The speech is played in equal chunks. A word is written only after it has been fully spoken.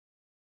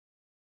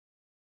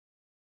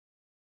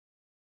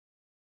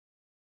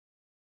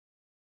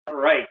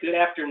right, good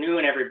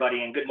afternoon,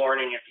 everybody, and good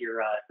morning if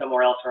you're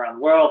somewhere else around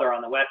the world or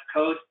on the West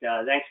Coast.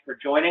 Thanks for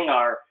joining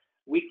our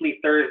weekly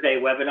Thursday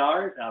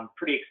webinars. I'm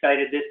pretty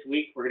excited this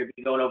week. We're going to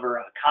be going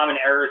over common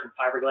errors in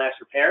fiberglass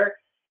repair,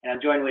 and I'm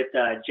joined with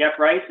Jeff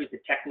Wright, who's the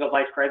Technical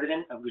Vice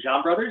President of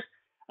Gougeon Brothers,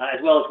 as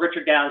well as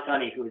Richard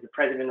Downs-Honey, who is the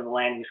President of the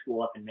Landing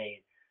School up in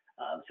Maine.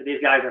 So these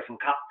guys are some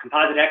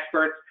composite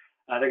experts.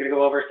 They're going to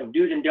go over some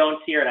do's and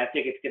don'ts here, and I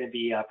think it's going to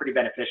be pretty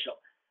beneficial.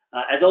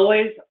 As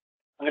always,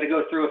 I'm going to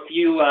go through a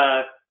few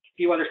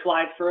other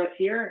slides for us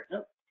here.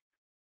 Oh,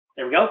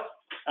 there we go.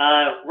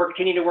 We're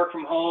continuing to work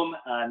from home.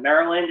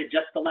 Maryland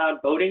just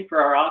allowed boating for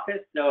our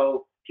office,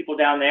 so people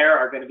down there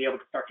are going to be able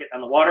to start getting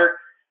on the water.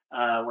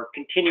 We're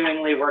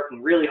continually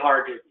working really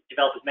hard to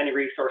develop as many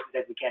resources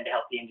as we can to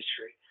help the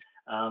industry.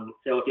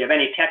 So if you have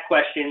any tech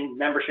questions,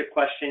 membership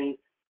questions,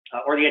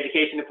 or the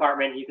education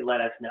department, you can let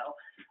us know.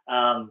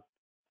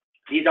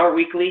 These are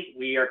weekly.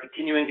 We are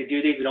continuing to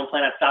do these. We don't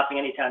plan on stopping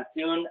anytime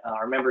soon.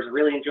 Our members are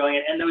really enjoying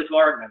it, and those who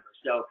aren't members.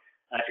 So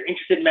if you're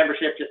interested in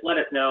membership, just let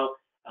us know.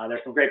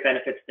 There's some great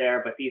benefits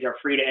there, but these are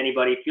free to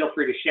anybody. Feel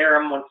free to share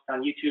them once it's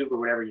on YouTube or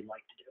whatever you'd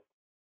like to do.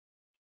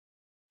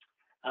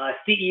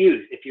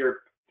 CEUs, if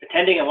you're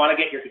attending and want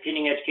to get your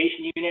continuing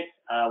education units,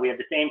 we have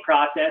the same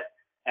process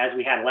as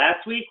we had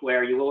last week,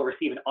 where you will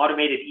receive an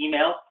automated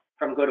email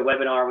from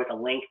GoToWebinar with a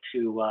link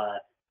to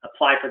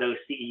apply for those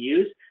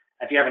CEUs.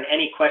 If you're having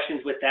any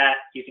questions with that,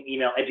 you can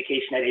email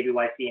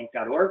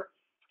education@abycinc.org.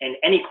 And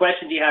any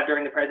questions you have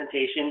during the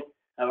presentation,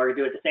 we're going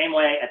to do it the same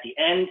way. At the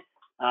end,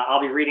 I'll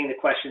be reading the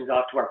questions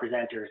off to our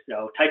presenters.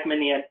 So type them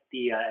in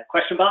the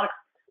question box,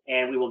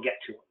 and we will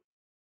get to them.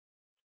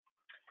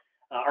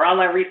 Our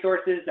online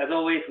resources, as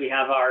always, we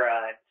have our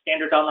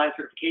standards online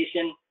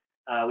certification.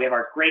 We have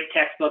our great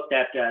textbook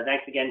that,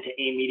 thanks again to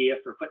AIM Media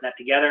for putting that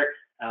together.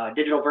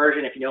 Digital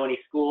version, if you know any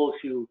schools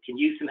who can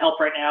use some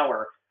help right now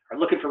or are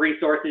looking for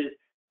resources,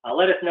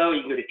 let us know.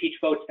 You can go to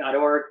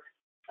teachboats.org,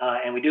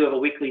 and we do have a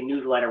weekly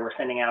newsletter we're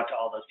sending out to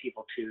all those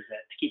people too,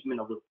 to keep them in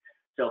the loop.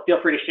 So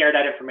feel free to share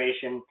that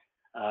information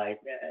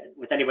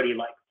with anybody you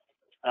like.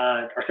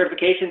 Our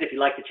certifications, if you'd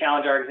like to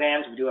challenge our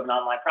exams, we do have an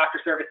online proctor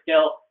service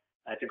still.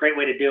 It's a great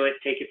way to do it.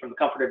 Take it from the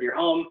comfort of your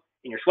home,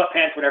 in your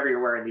sweatpants, whatever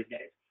you're wearing these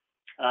days.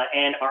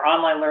 And our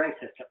online learning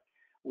system.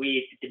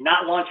 We did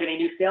not launch any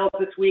new sales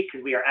this week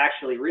because we are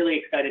actually really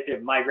excited to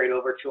migrate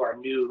over to our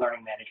new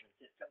learning management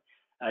system.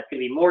 It's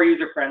going to be more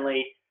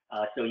user-friendly.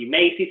 So you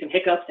may see some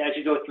hiccups as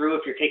you go through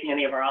if you're taking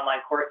any of our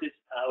online courses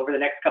over the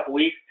next couple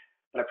weeks,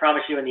 but I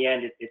promise you in the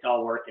end, it's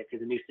all worth it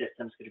because the new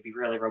system is going to be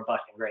really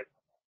robust and great.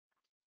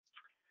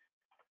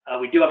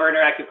 We do have our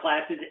interactive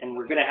classes, and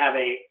we're going to have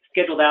a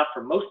scheduled out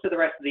for most of the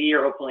rest of the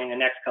year, hopefully in the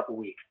next couple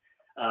weeks,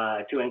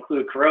 to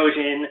include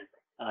corrosion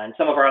and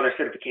some of our other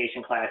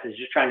certification classes,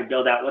 just trying to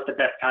build out what the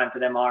best time for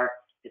them are.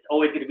 It's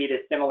always going to be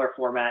this similar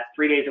format,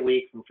 3 days a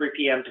week from 3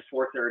 p.m. to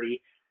 4:30.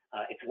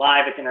 It's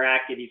live, it's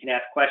interactive, you can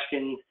ask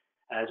questions,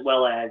 as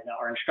well as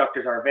our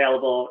instructors are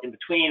available in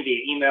between via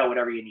email,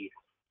 whatever you need.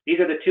 These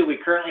are the two we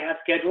currently have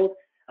scheduled.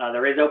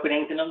 There is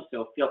openings in them,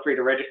 so feel free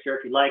to register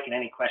if you like, and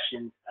any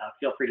questions,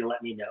 feel free to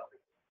let me know.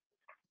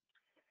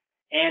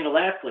 And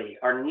lastly,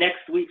 our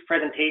next week's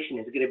presentation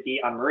is going to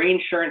be on marine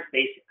insurance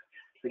basics.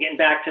 So getting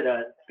back to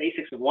the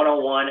basics of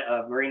 101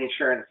 of marine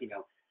insurance, you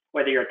know,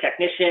 whether you're a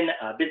technician,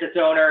 a business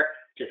owner,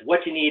 just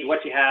what you need,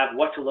 what you have,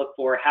 what to look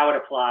for, how it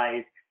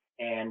applies,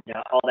 and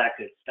all that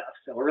good stuff.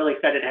 So we're really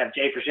excited to have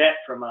Jay Pritchett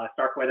from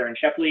Starkweather and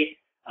Shepley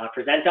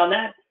present on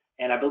that.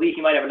 And I believe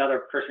he might have another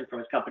person from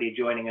his company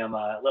joining him,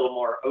 a little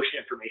more ocean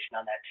information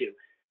on that too.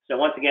 So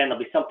once again,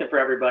 there'll be something for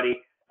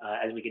everybody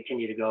as we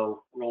continue to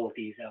go roll with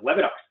these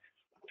webinars.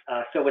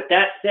 So with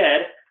that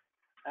said,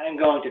 I'm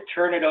going to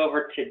turn it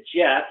over to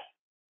Jeff,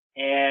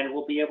 and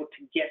we'll be able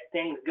to get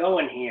things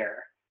going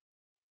here.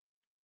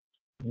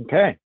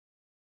 Okay.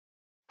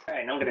 All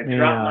right, I'm going to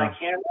drop my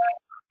camera.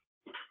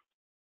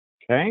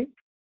 Okay.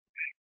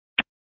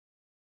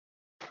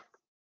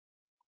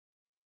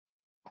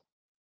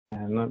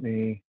 And let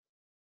me,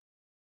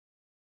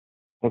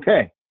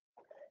 okay.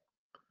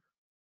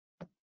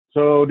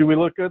 So do we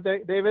look good,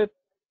 David?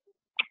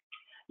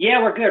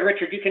 Yeah, we're good.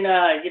 Richard, you can,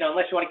 you know,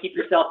 unless you want to keep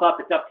yourself up,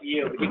 it's up to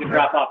you, but you can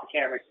drop off the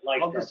camera if you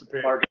like. I'll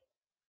disappear.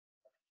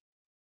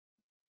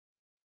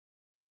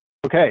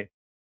 Okay.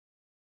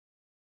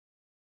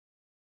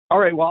 All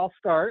right, well, I'll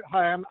start.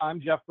 Hi,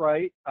 I'm Jeff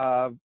Wright,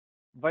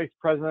 Vice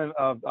President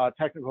of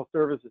Technical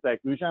Services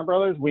at Gougeon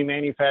Brothers. We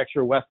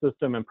manufacture West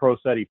System and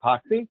ProSet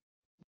epoxy.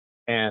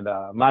 And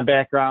my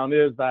background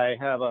is I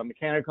have a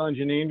mechanical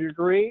engineering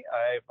degree.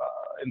 I've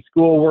in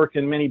school worked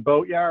in many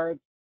boat yards,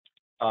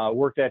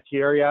 worked at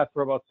Tierra Yachts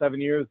for about 7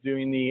 years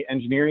doing the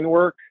engineering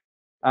work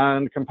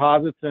on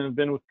composites, and have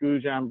been with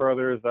Gougeon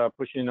Brothers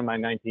pushing into my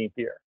 19th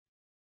year.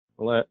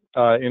 I'll let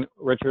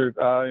Richard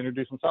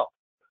introduce himself.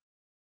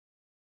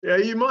 Yeah,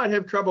 you might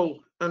have trouble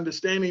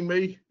understanding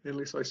me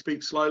unless I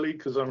speak slowly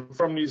because I'm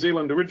from New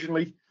Zealand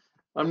originally.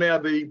 I'm now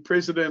the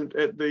president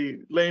at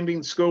the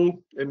Landing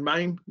School in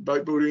Maine,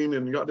 boat building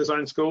and yacht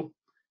design school.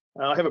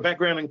 I have a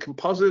background in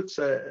composites,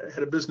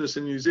 had a business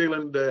in New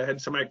Zealand,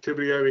 had some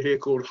activity over here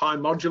called High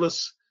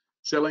Modulus,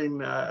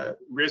 selling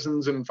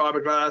resins and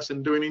fiberglass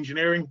and doing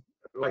engineering.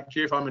 Like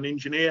Jeff, I'm an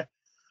engineer.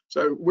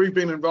 So we've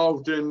been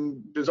involved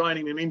in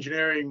designing and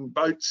engineering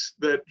boats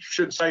that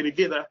should stay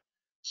together.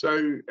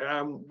 So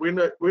we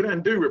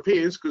don't do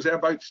repairs because our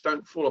boats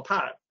don't fall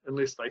apart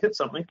unless they hit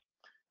something.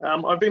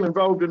 I've been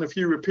involved in a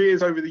few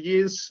repairs over the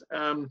years.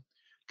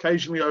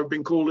 Occasionally I've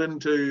been called in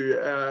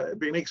to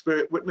be an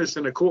expert witness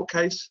in a court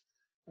case.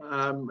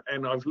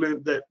 And I've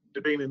learned that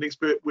being an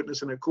expert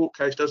witness in a court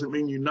case doesn't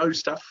mean you know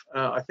stuff.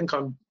 I think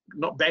I'm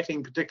not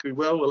batting particularly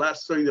well. The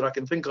last 3 that I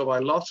can think of, I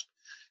lost.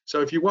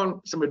 So if you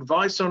want some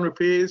advice on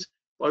repairs,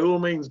 by all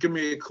means, give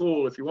me a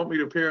call. If you want me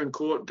to appear in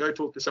court, go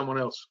talk to someone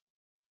else.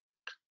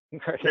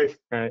 Okay.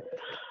 Right.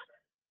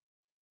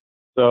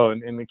 So,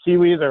 and the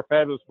Kiwis are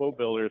fabulous boat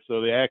builders, so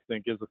the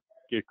accent gives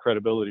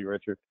credibility,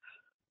 Richard.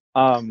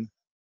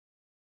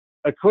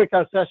 A quick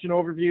session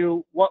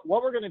overview. What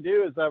we're going to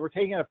do is we're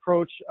taking an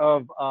approach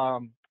of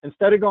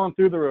instead of going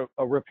through the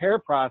repair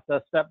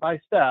process step by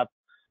step,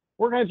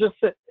 we're going to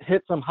just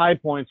hit some high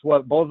points,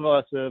 what both of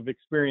us have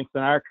experienced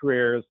in our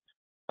careers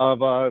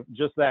of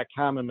just that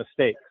common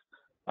mistakes.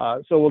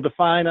 So we'll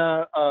define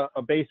a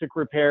basic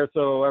repair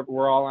so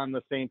we're all on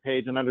the same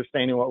page and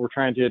understanding what we're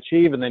trying to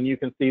achieve, and then you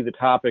can see the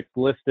topics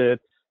listed.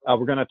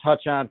 We're going to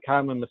touch on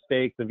common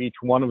mistakes of each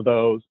one of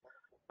those.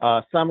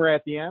 Some are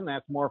at the end.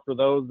 That's more for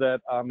those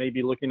that may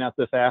be looking at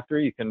this after.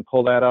 You can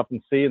pull that up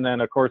and see, and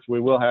then of course we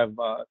will have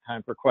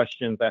time for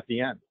questions at the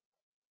end.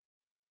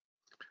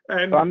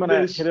 And so I'm going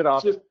to hit it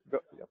off.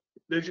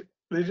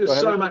 There's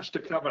just so much to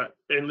cover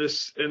in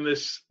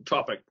this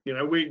topic. You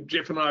know,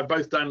 Jeff and I have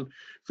both done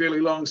fairly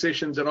long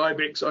sessions at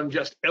IBEX on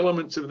just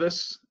elements of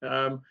this.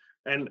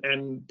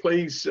 And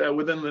please,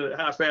 within the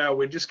half hour,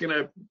 we're just going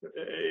to,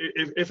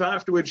 if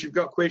afterwards you've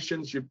got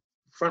questions, your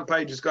front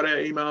page has got our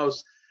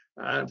emails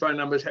and phone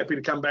numbers, happy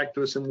to come back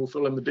to us and we'll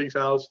fill in the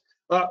details.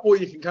 Or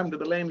you can come to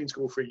the landing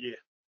school for a year.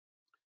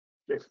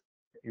 Jeff.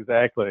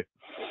 Exactly.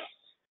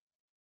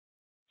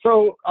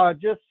 So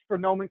just for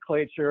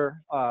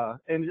nomenclature,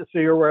 and just so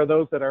you're aware,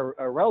 those that are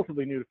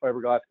relatively new to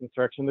fiberglass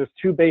construction, there's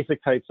 2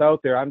 basic types out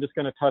there. I'm just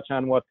going to touch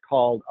on what's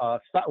called,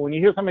 when you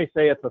hear somebody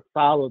say it's a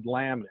solid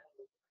laminate,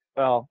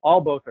 well,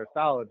 all boats are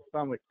solid to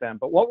some extent,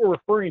 but what we're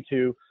referring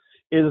to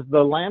is the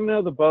laminate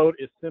of the boat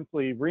is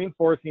simply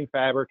reinforcing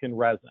fabric and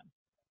resin.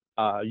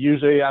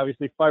 Usually,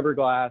 obviously,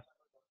 fiberglass,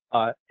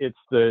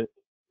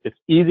 it's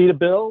easy to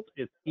build,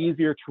 it's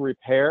easier to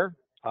repair.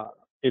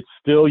 It's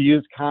still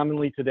used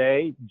commonly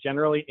today.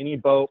 Generally, any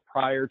boat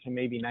prior to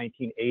maybe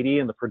 1980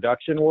 in the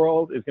production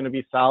world is going to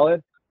be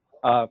solid.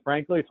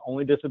 Frankly, its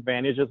only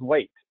disadvantage is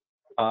weight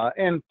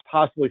and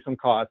possibly some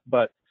cost.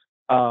 But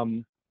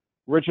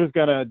Richard's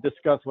going to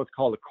discuss what's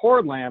called a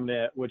cord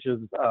laminate, which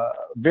is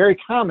very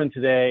common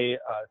today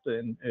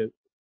and it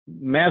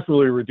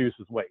massively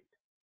reduces weight.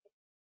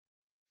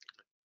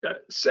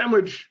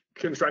 Sandwich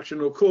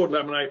construction or cord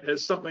laminate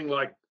has something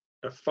like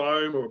a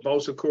foam or a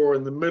balsa core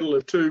in the middle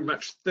of 2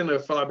 much thinner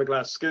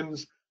fiberglass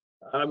skins.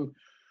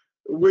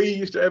 We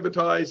used to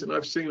advertise, and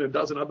I've seen a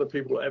dozen other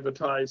people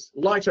advertise,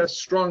 lighter,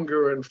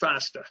 stronger, and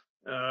faster.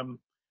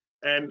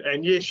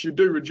 And yes, you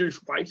do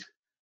reduce weight.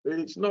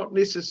 It's not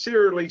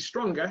necessarily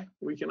stronger.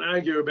 We can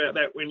argue about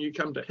that when you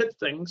come to hit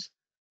things.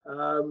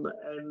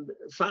 And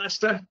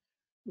faster,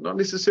 not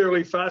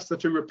necessarily faster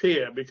to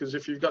repair, because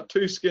if you've got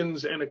 2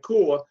 skins and a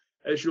core,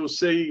 as you'll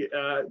see,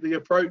 the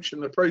approach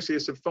and the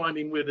process of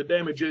finding where the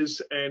damage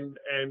is and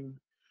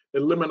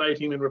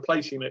eliminating and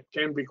replacing it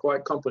can be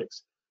quite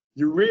complex.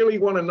 You really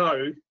want to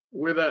know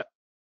whether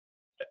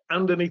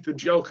underneath the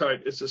gel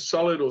coat it's a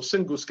solid or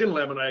single skin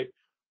laminate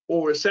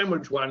or a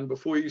sandwich one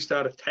before you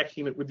start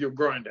attacking it with your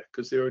grinder,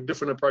 because there are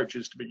different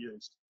approaches to be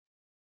used.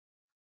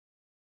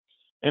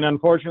 And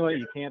unfortunately,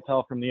 you can't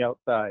tell from the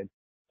outside.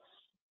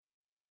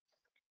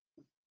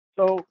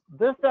 So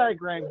this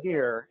diagram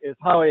here is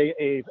how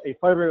a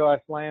fiberglass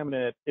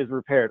laminate is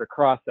repaired, a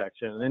cross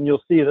section. And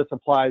you'll see this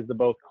applies to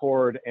both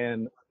cord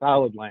and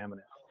solid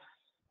laminates.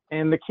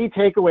 And the key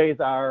takeaways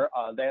are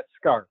that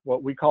scarf,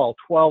 what we call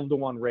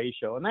 12-to-1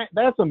 ratio. And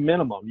that's a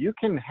minimum. You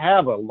can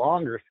have a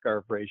longer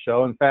scarf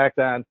ratio. In fact,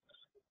 on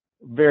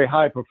very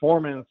high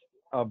performance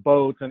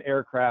boats and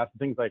aircraft,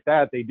 things like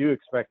that, they do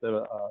expect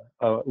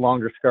a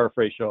longer scarf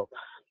ratio.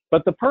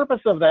 But the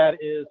purpose of that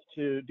is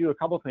to do a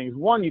couple things.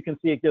 One, you can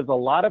see it gives a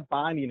lot of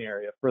bonding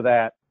area for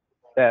that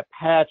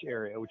patch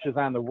area, which is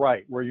on the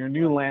right, where your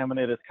new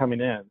laminate is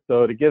coming in.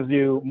 So it gives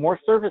you more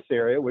surface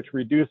area, which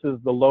reduces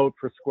the load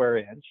per square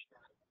inch.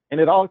 And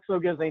it also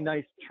gives a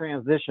nice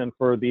transition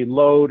for the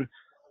load,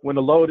 when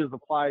the load is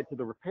applied to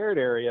the repaired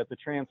area, to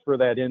transfer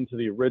that into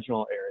the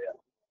original area.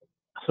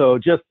 So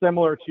just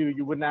similar to,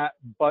 you would not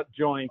butt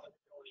joint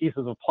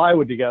pieces of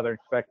plywood together and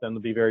expect them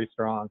to be very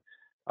strong.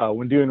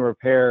 When doing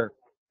repair,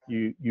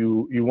 you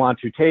want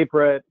to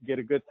taper it, get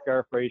a good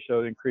scarf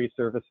ratio to increase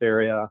surface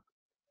area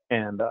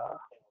and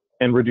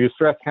reduce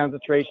stress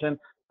concentration.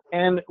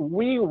 And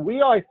we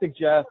always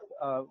suggest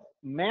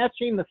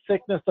matching the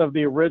thickness of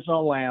the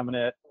original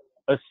laminate,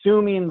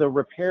 assuming the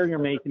repair you're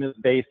making is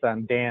based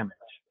on damage,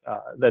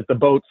 that the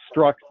boat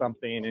struck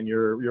something and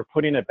you're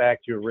putting it back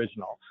to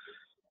original.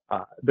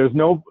 There's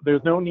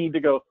no need to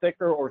go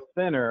thicker or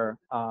thinner.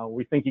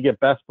 We think you get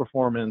best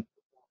performance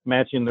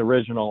matching the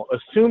original,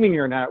 assuming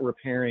you're not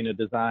repairing a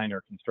design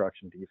or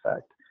construction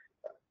defect.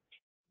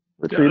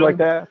 Would you like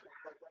that?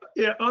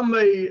 Yeah, on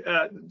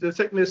the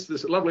thickness,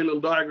 there's a lovely little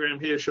diagram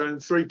here showing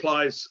 3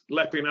 plies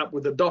lapping up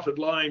with a dotted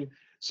line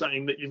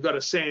saying that you've got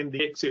to sand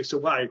the excess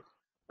away.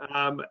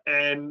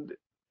 And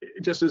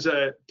just as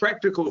a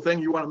practical thing,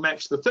 you want to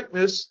match the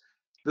thickness.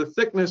 The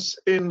thickness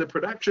in the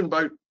production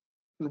boat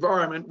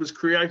environment was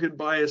created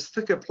by as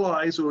thicker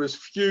plies or as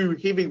few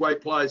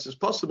heavyweight plies as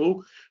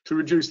possible to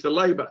reduce the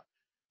labor.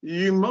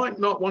 You might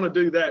not want to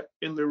do that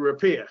in the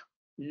repair.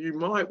 You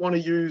might want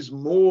to use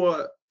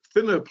more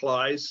thinner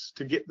plies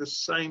to get the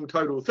same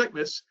total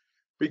thickness,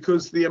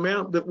 because the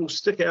amount that will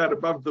stick out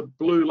above the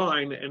blue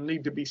line and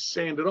need to be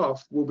sanded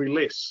off will be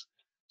less.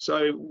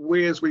 So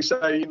whereas we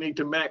say you need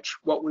to match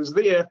what was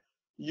there,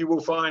 you will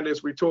find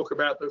as we talk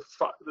about the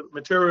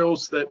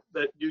materials that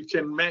you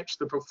can match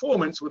the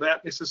performance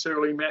without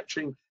necessarily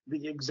matching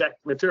the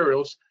exact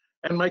materials,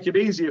 and make it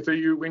easier for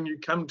you when you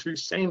come to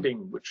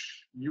sanding,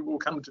 which you will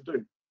come to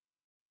do.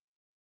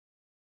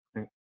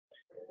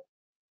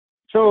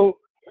 So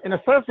in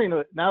assessing,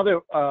 now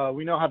that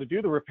we know how to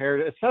do the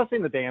repair,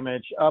 assessing the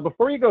damage,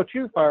 before you go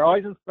too far,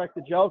 always inspect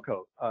the gel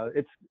coat.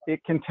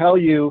 It can tell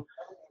you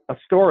a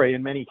story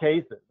in many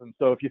cases. And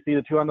so if you see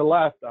the 2 on the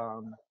left,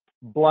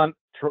 blunt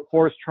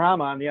force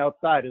trauma on the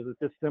outside, is it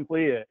just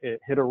simply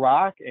it hit a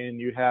rock and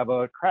you have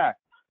a crack?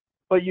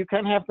 But you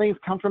can have things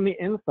come from the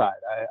inside.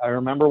 I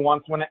remember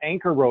once when an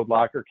anchor road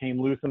locker came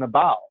loose in a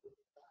bow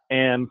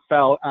and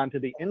fell onto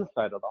the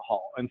inside of the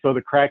hull. And so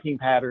the cracking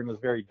pattern is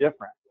very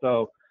different.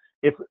 So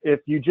if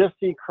you just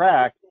see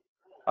cracks,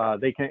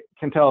 they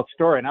can tell a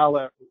story. And I'll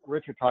let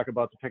Richard talk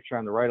about the picture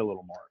on the right a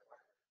little more.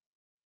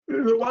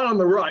 The one on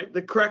the right,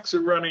 the cracks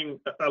are running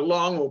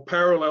along or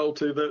parallel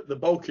to the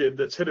bulkhead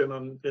that's hidden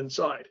on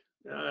inside.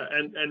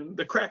 And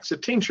the cracks are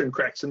tension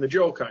cracks in the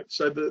gel coat.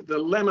 So the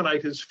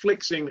laminate is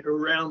flexing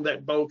around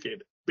that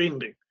bulkhead,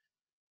 bending.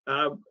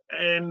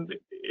 And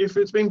if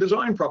it's been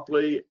designed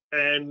properly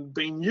and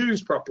been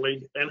used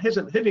properly and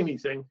hasn't hit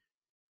anything,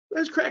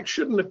 those cracks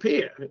shouldn't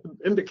appear. It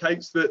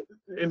indicates that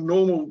in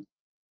normal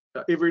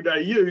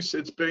everyday use,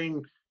 it's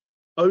been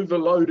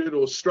overloaded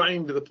or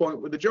strained to the point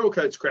where the gel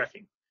coat's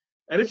cracking.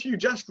 And if you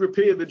just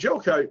repair the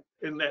gel coat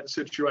in that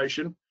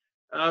situation,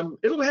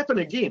 it'll happen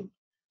again.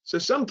 So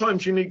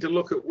sometimes you need to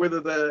look at whether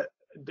the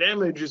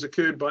damage has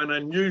occurred by an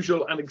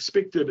unusual,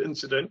 unexpected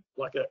incident,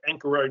 like an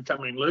anchor rod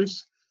coming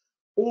loose,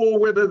 or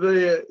whether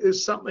there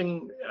is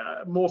something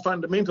more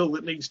fundamental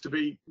that needs to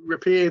be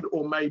repaired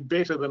or made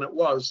better than it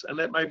was. And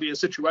that may be a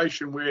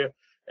situation where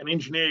an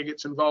engineer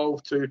gets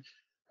involved to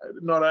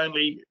not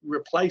only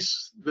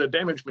replace the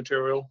damaged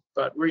material,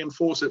 but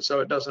reinforce it so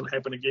it doesn't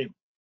happen again.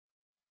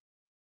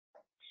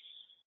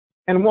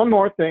 And one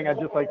more thing I'd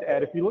just like to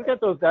add, if you look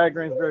at those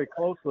diagrams very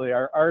closely,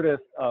 our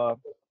artist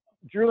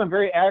drew them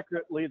very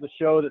accurately to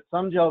show that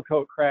some gel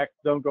coat cracks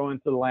don't go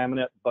into the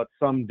laminate, but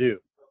some do.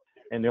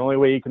 And the only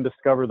way you can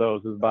discover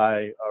those is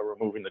by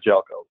removing the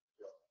gel coat.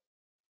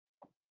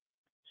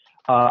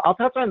 I'll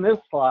touch on this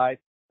slide.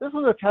 This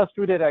was a test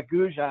we did at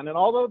Gougeon, and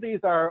although these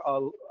are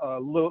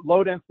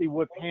low density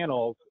wood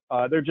panels,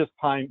 they're just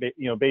pine,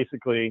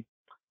 basically,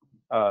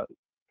 I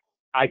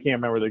can't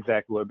remember the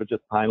exact wood, but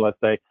just pine, let's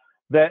say,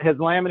 that has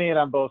laminated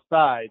on both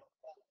sides.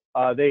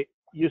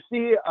 You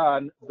see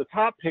on the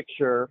top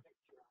picture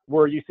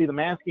where you see the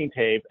masking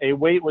tape, a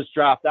weight was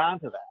dropped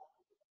onto that.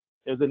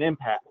 It was an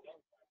impact.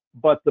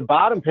 But the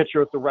bottom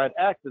picture with the red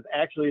X is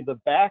actually the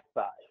back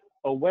side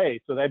away.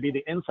 So that'd be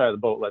the inside of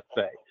the boat, let's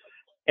say.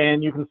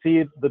 And you can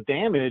see the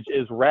damage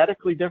is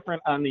radically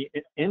different on the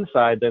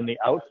inside than the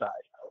outside.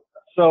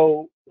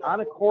 So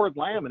on a cord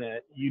laminate,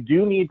 you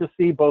do need to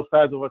see both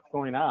sides of what's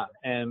going on.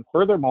 And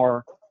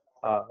furthermore,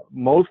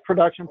 most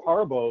production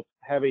power boats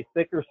have a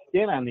thicker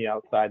skin on the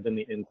outside than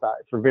the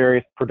inside for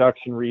various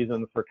production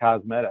reasons for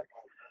cosmetics.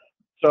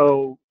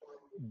 So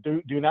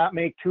do not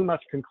make too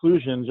much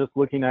conclusion just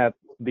looking at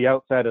the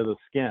outside of the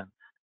skin.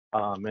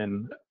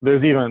 And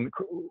there's even,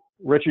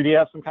 Richard, do you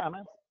have some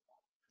comments?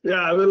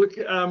 Yeah, look,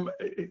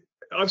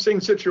 I've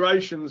seen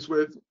situations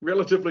with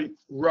relatively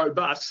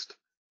robust,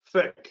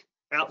 thick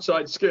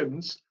outside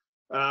skins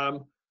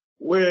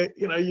where,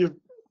 you've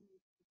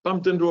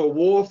bumped into a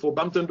wharf or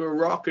bumped into a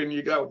rock and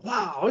you go,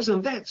 wow,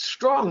 isn't that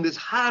strong? There's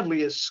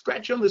hardly a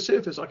scratch on the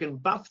surface. I can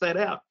buff that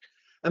out.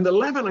 And the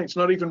laminate's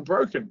not even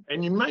broken.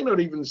 And you may not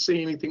even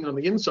see anything on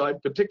the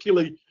inside,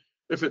 particularly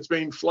if it's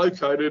been flow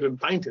coated and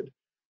painted.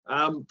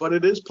 But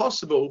it is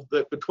possible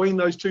that between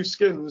those two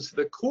skins,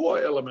 the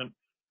core element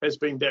has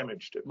been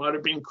damaged. It might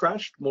have been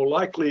crushed. More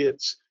likely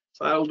it's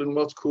failed in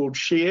what's called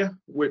shear,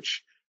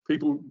 which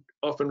people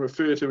often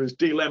refer to as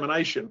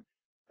delamination.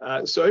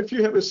 So if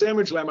you have a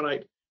sandwich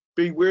laminate,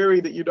 be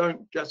wary that you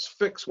don't just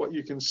fix what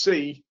you can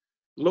see.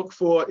 Look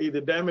for either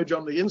damage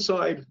on the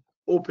inside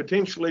or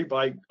potentially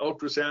by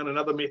ultrasound and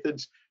other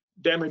methods,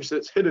 damage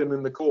that's hidden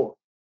in the core.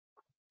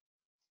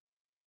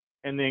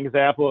 And the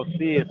example of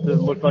C, it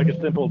looks like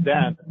a simple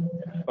dent,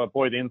 but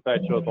boy, the inside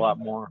shows a lot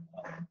more.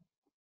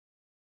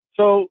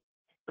 So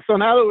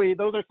now that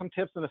those are some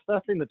tips in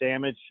assessing the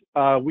damage,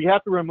 we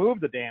have to remove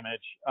the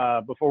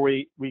damage before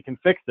we can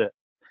fix it.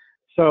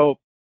 So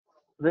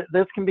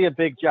this can be a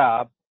big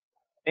job,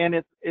 and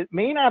it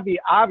may not be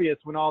obvious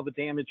when all the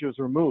damage is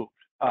removed.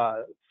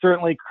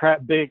 Certainly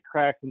big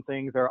cracks and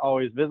things are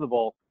always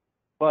visible,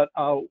 but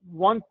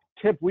one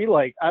tip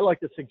I like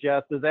to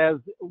suggest is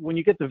when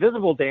you get the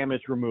visible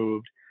damage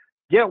removed,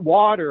 get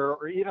water,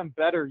 or even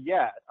better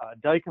yet,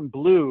 Dicam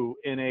Blue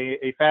in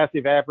a fast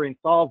evaporating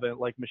solvent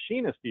like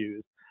machinists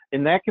use,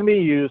 and that can be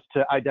used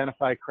to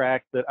identify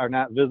cracks that are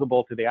not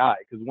visible to the eye.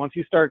 Because once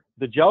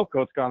the gel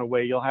coat's gone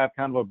away, you'll have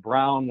kind of a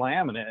brown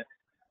laminate,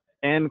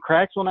 and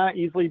cracks will not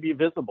easily be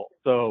visible.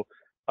 So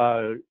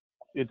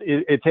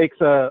it takes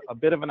a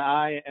bit of an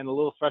eye and a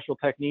little special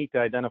technique to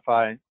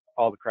identify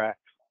all the cracks.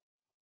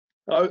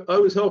 I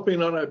was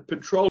helping on a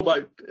patrol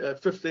boat,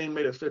 15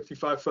 meter,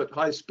 55-foot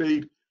high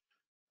speed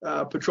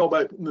patrol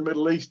boat in the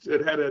Middle East.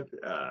 It had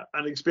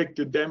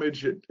unexpected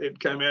damage. It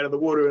came out of the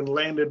water and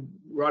landed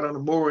right on a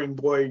mooring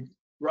buoy,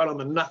 right on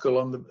the knuckle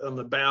on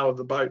the bow of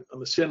the boat, on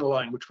the center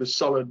line, which was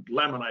solid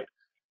laminate.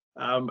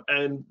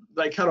 And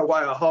they cut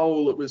away a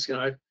hole that was,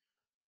 a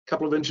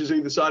couple of inches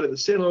either side of the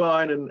center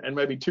line and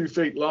maybe 2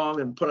 feet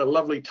long, and put a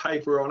lovely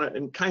taper on it,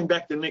 and came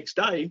back the next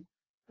day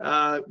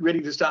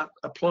ready to start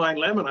applying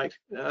laminate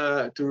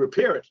to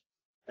repair it.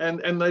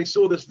 And they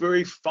saw this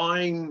very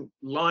fine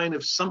line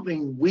of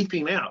something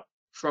weeping out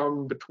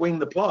from between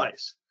the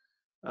plies.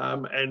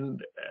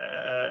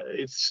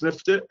 It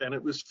sniffed it, and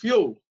it was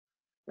fuel.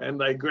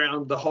 And they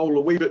ground the hole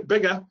a wee bit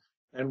bigger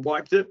and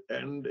wiped it,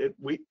 and it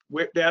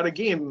wept out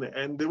again.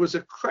 And there was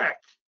a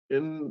crack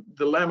in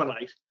the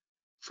laminate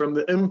from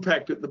the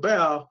impact at the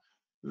bow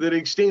that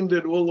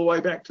extended all the way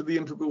back to the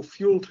integral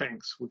fuel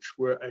tanks, which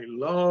were a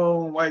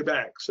long way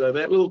back. So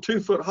that little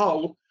 2-foot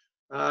hole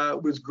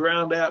was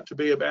ground out to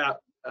be about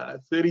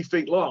 30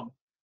 feet long,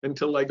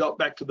 until they got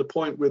back to the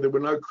point where there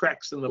were no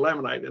cracks in the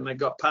laminate, and they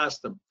got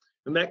past them.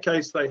 In that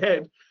case, they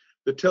had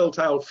the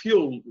telltale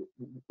fuel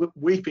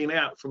weeping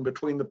out from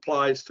between the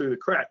plies through the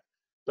crack.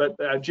 But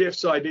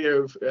Jeff's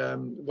idea of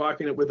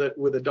wiping it with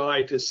a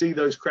dye to see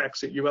those cracks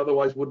that you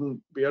otherwise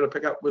wouldn't be able to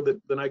pick up with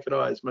the naked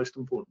eye is most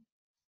important.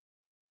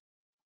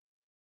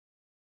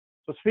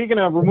 So speaking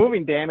of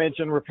removing damage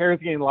and repairs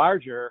getting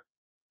larger,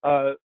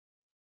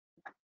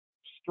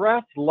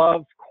 stress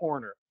loves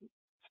corners.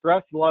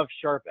 Stress loves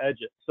sharp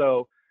edges.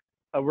 So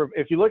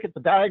if you look at the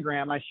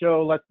diagram, I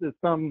show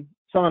some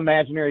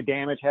imaginary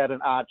damage had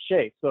an odd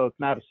shape, so it's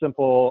not a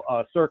simple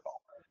circle.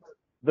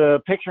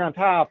 The picture on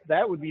top,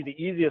 that would be the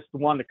easiest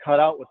one to cut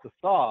out with the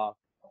saw,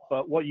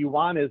 but what you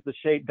want is the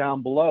shape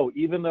down below.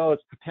 Even though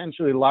it's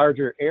potentially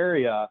larger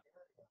area,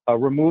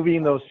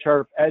 removing those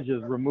sharp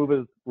edges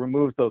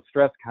removes those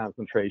stress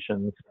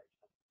concentrations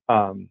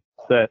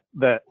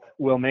that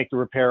will make the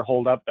repair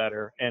hold up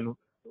better and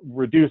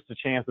reduce the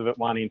chance of it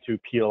wanting to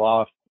peel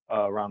off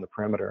around the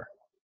perimeter.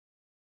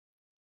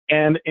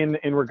 And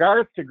in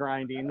regards to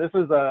grinding, this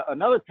is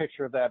another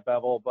picture of that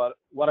bevel, but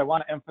what I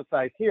want to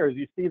emphasize here is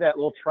you see that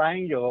little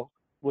triangle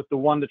with the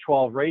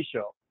 1:12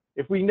 ratio.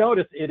 If we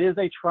notice, it is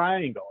a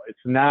triangle.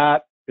 It's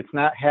not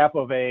half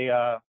of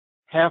a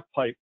half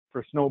pipe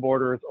for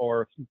snowboarders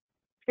or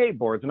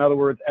skateboards. In other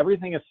words,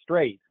 everything is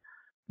straight.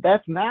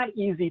 That's not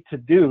easy to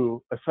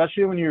do,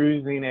 especially when you're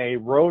using a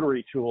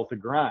rotary tool to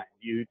grind.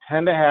 You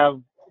tend to have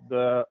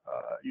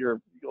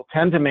you'll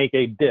tend to make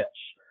a ditch.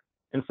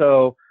 And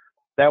so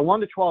that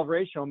 1:12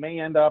 ratio may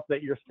end up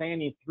that you're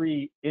standing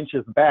 3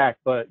 inches back,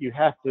 but you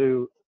have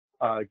to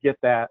get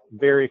that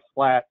very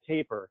flat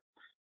taper.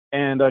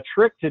 And a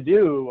trick to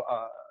do,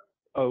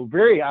 a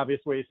very obvious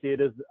way to see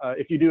it is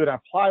if you do it on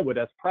plywood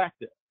as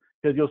practice,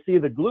 because you'll see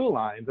the glue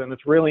lines, and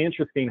it's really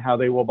interesting how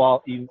they will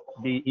all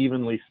be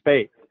evenly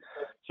spaced.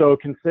 So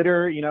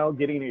consider,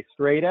 getting a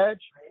straight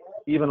edge,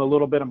 even a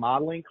little bit of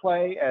modeling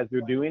clay as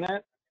you're doing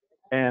it,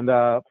 and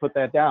put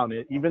that down.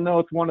 Even though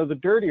it's one of the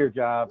dirtier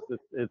jobs,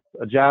 it's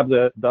a job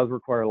that does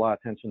require a lot of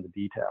attention to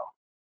detail.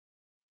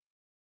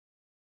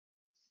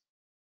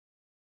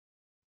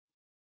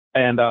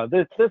 And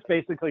this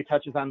basically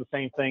touches on the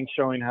same thing,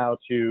 showing how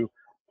to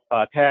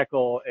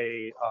tackle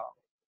a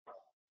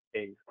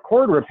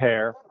cord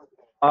repair.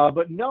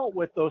 But note,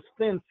 with those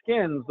thin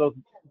skins, those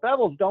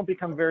bevels don't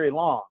become very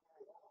long.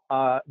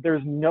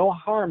 There's no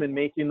harm in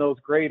making those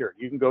greater.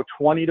 You can go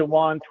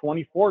 20:1,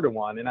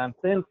 24:1, and on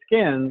thin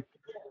skins,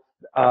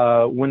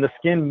 when the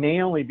skin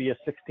may only be a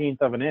 1/16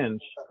 of an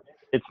inch,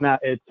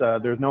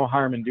 there's no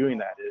harm in doing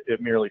that.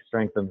 It merely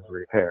strengthens the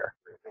repair.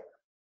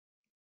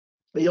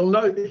 You'll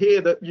note here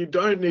that you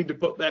don't need to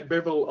put that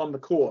bevel on the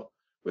core.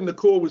 When the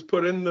core was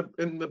put in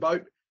the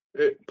boat,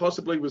 it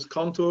possibly was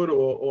contoured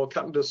or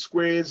cut into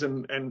squares,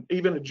 and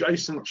even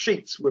adjacent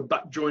sheets were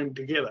butt joined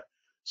together.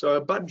 So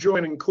a butt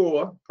joining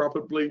core,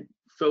 properly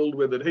filled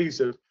with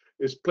adhesive,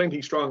 is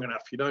plenty strong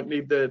enough. You don't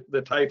need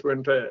the taper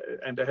and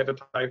to have a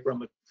taper on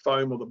the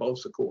foam or the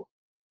balsa core.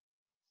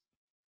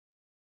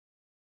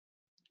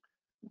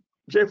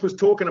 Jeff was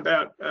talking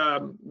about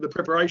the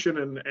preparation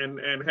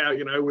and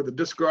how, with a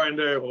disc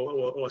grinder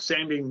or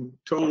sanding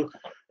tool,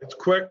 it's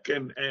quick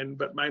and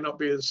but may not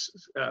be as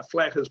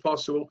flat as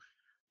possible.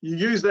 You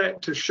use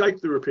that to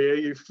shape the repair.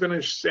 You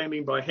finish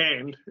sanding by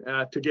hand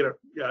to get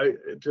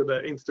it to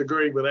the nth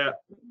degree without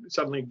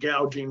suddenly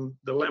gouging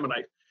the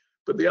laminate.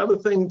 But the other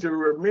thing to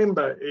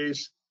remember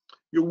is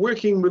you're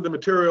working with the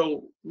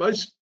material.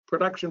 Most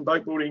production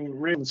boat building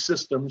resin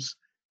systems,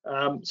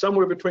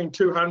 somewhere between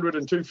 200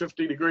 and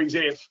 250 degrees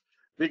F,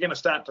 they're going to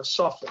start to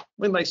soften.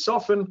 When they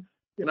soften,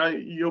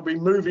 you'll be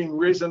moving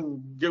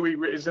resin, gooey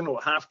resin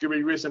or half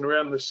gooey resin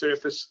around the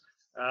surface.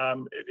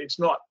 It's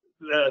not,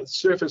 the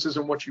surface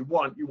isn't what you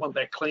want. You want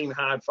that clean,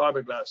 hard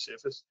fiberglass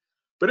surface.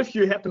 But if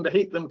you happen to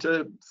heat them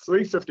to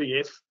 350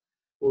 F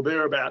or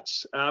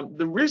thereabouts,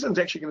 the resin's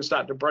actually going to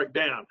start to break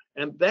down,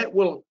 and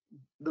the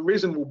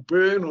resin will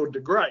burn or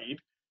degrade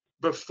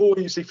before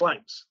you see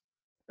flames.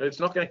 It's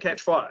not going to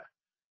catch fire.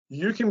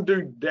 You can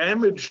do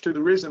damage to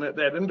the resin at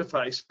that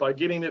interface by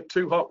getting it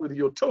too hot with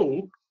your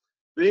tool.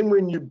 Then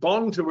when you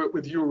bond to it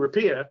with your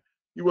repair,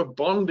 you are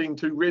bonding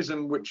to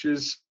resin, which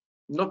is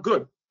not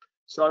good.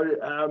 So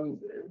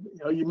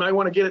you may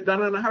want to get it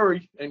done in a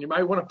hurry, and you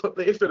may want to put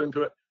the effort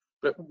into it,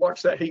 but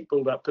watch that heat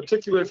build up,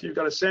 particularly if you've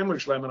got a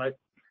sandwich laminate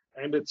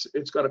and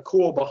it's got a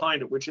core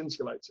behind it which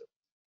insulates it.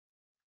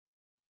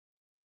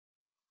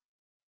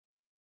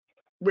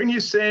 When you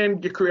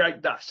sand, you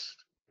create dust.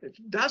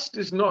 Dust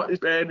is not as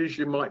bad as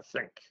you might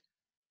think.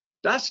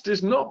 Dust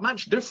is not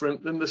much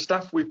different than the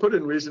stuff we put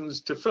in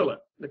resins to fill it.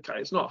 Okay,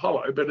 it's not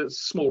hollow, but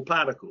it's small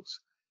particles.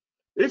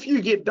 If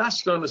you get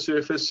dust on the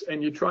surface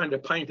and you're trying to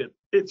paint it,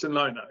 it's a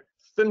no-no.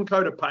 Thin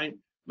coat of paint,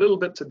 little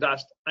bits of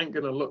dust ain't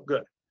going to look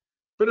good.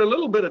 But a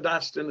little bit of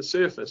dust in the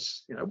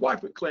surface,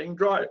 wipe it clean,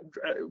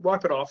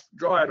 wipe it off,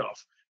 dry it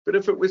off. But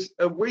if it was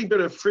a wee bit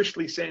of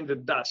freshly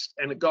sanded dust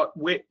and it got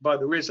wet by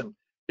the resin,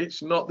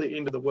 it's not the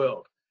end of the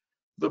world.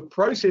 The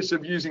process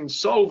of using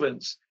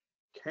solvents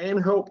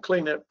can help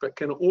clean it, but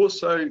can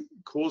also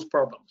cause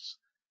problems.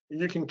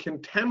 You can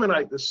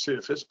contaminate the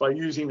surface by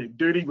using a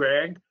dirty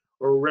rag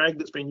or a rag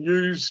that's been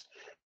used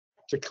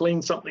to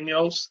clean something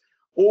else.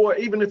 Or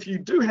even if you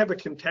do have a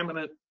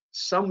contaminant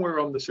somewhere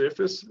on the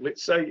surface,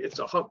 let's say it's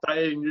a hot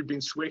day and you've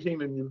been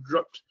sweating and you've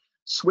dripped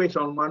sweat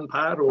on one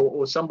part,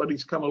 or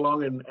somebody's come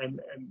along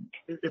and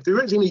if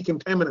there is any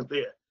contaminant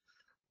there,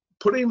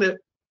 putting it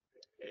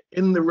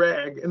in the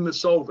rag, in the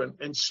solvent,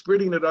 and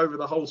spreading it over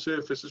the whole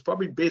surface is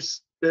probably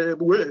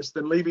worse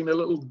than leaving a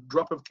little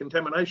drop of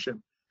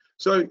contamination.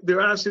 So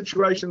there are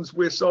situations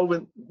where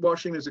solvent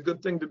washing is a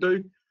good thing to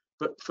do,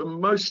 but for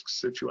most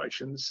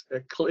situations, a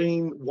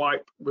clean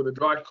wipe with a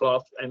dry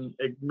cloth and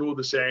ignore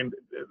the sand,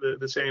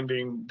 the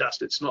sanding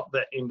dust. It's not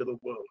the end of the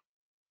world.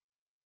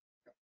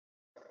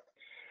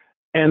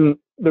 And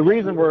the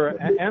reason we're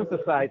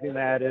emphasizing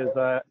that is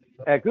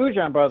at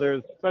Gougeon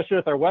Brothers, especially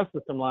with our West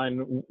System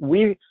line,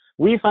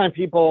 we find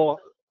people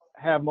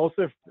have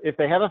if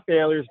they have a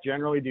failure, it's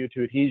generally due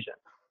to adhesion.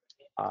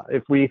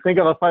 If we think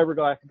of a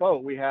fiberglass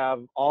boat, we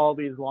have all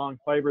these long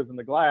fibers in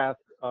the glass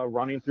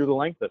running through the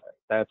length of it.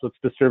 That's what's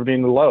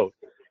distributing the load.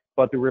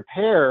 But the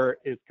repair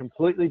is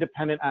completely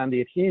dependent on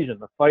the adhesion.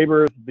 The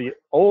fibers, the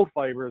old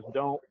fibers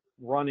don't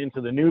run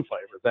into the new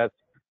fibers.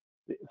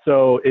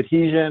 So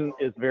adhesion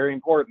is very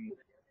important.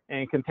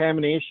 And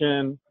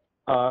contamination,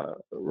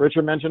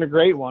 Richard mentioned a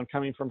great one,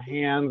 coming from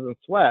hands and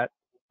sweat.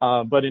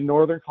 But in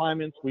northern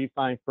climates, we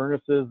find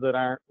furnaces that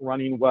aren't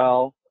running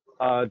well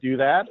do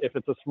that. If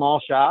it's a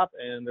small shop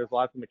and there's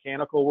lots of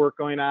mechanical work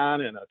going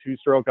on and a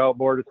two-stroke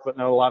outboard is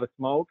putting out a lot of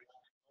smoke,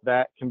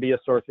 that can be a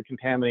source of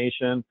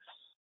contamination.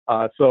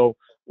 So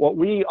what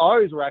we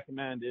always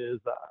recommend is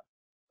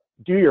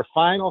do your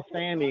final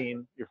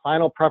sanding, your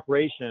final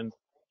preparation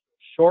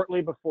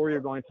shortly before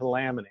you're going to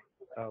laminate.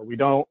 We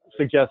don't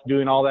suggest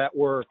doing all that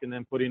work and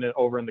then putting it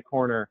over in the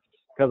corner,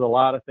 because a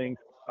lot of things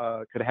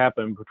could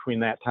happen between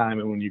that time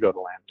and when you go to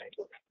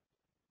laminate.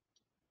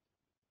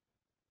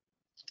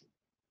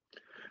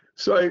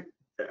 So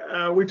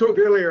we talked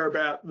earlier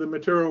about the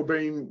material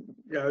being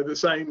the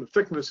same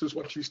thickness as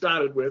what you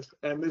started with,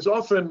 and there's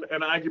often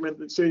an argument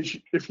that says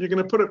if you're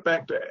going to put it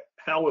back to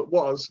how it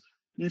was,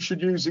 you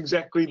should use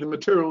exactly the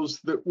materials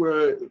that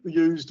were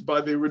used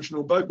by the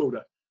original boat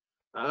builder.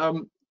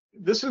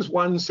 This is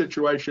one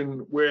situation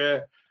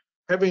where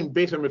having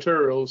better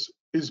materials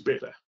is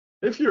better.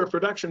 If you're a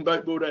production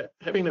boat builder,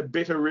 having a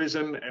better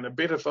resin and a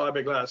better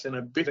fiberglass and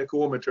a better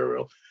core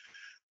material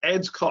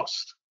adds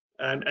cost.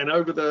 And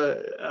over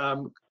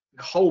the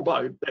whole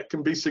boat, that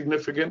can be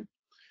significant.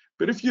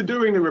 But if you're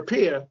doing a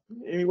repair,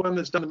 anyone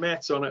that's done the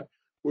maths on it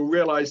will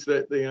realize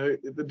that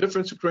the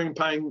difference between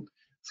paying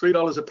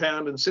 $3 a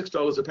pound and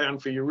 $6 a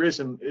pound for your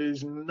resin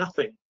is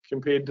nothing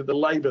compared to the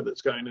labor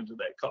that's going into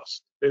that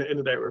cost,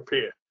 into that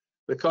repair.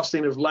 The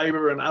costing of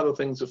labor and other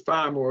things are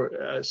far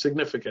more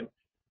significant.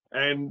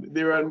 And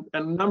there are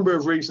a number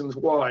of reasons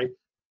why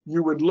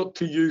you would look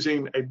to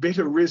using a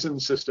better resin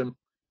system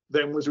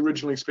than was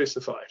originally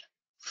specified.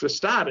 For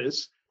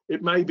starters,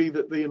 it may be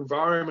that the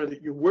environment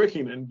that you're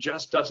working in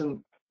just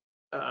doesn't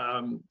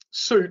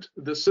suit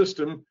the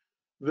system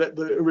that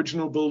the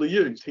original builder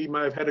used. He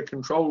may have had a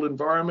controlled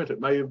environment. It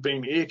may have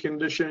been air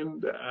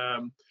conditioned.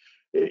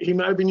 He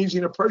may have been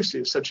using a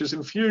process such as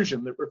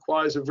infusion that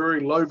requires a very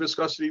low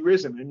viscosity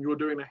resin, and you're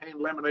doing a hand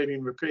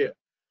laminating repair.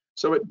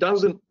 So it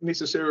doesn't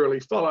necessarily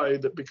follow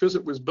that because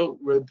it was built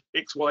with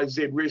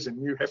XYZ resin,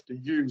 you have to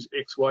use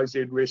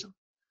XYZ resin.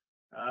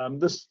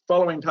 This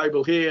following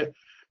table here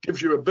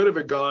gives you a bit of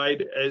a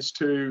guide as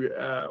to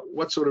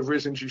what sort of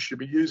resins you should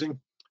be using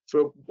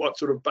for what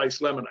sort of base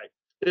laminate.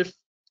 If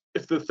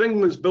the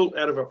thing was built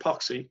out of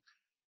epoxy,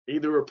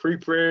 either a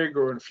pre-preg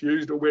or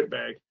infused or wet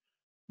bag,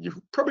 you're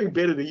probably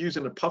better to use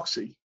an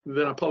epoxy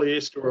than a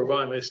polyester or a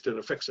vinyl ester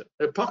to fix it.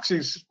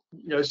 Epoxies,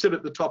 sit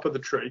at the top of the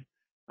tree,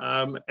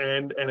 and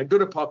a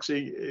good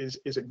epoxy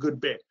is a good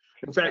bet.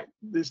 In fact,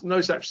 there's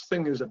no such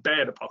thing as a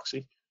bad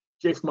epoxy.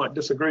 Jeff might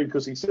disagree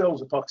because he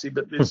sells epoxy,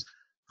 but there's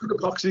good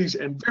epoxies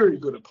and very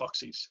good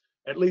epoxies,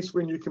 at least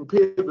when you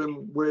compare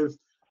them with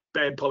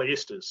bad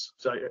polyesters.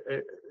 So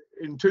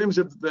in terms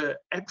of the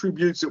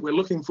attributes that we're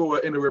looking for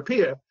in a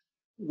repair,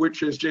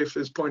 which, as Jeff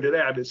has pointed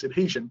out, is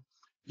adhesion,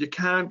 you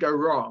can't go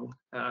wrong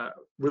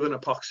with an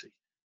epoxy.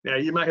 Now,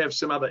 you may have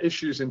some other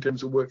issues in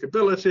terms of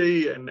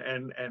workability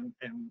and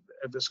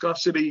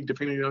viscosity,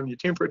 depending on your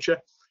temperature.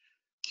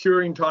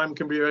 Curing time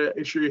can be an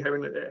issue,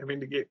 having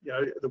to get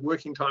the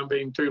working time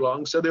being too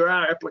long. So there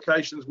are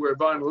applications where a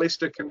vinyl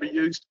ester can be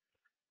used.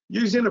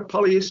 Using a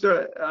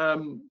polyester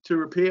to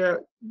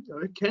repair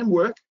it can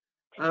work,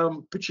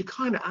 but you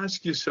kind of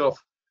ask yourself,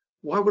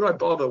 why would I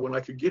bother when I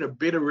could get a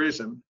better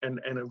resin and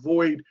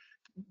avoid?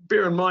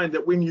 Bear in mind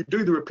that when you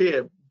do the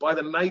repair, by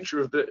the nature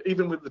of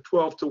even with the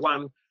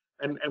 12:1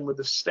 and with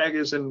the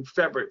staggers and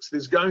fabrics,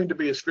 there's going to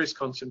be a stress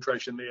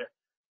concentration there.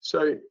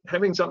 So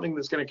having something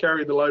that's going to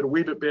carry the load a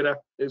wee bit better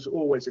is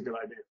always a good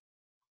idea.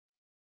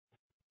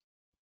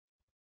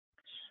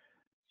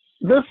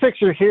 This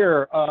picture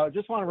here,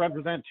 just want to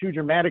represent two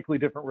dramatically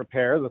different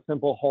repairs, a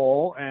simple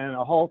hole and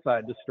a hull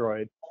side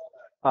destroyed.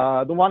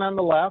 The one on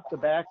the left, the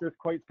backer, is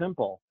quite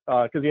simple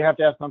because you have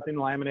to have something to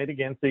laminate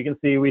against. So you can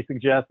see we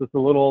suggest it's a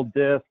little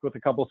disc with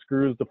a couple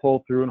screws to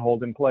pull through and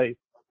hold in place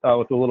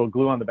with a little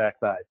glue on the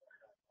backside.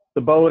 The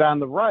boat on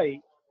the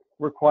right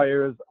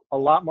requires a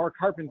lot more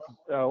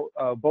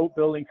boat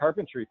building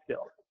carpentry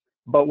skills.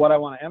 But what I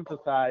want to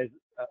emphasize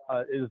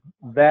is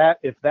that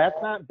if that's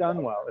not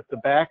done well, if the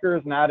backer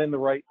is not in the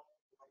right,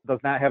 does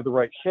not have the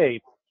right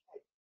shape,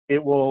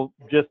 it will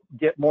just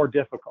get more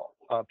difficult.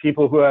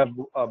 People who have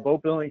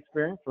boat building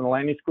experience from the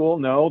landing school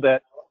know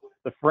that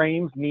the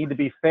frames need to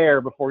be fair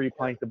before you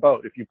plank the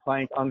boat. If you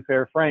plank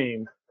unfair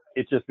frames,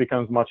 it just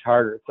becomes much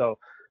harder. So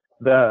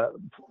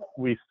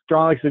we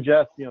strongly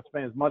suggest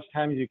spend as much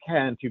time as you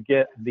can to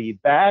get the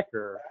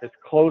backer as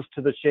close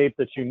to the shape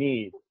that you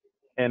need,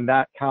 and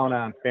not count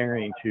on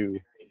fairing to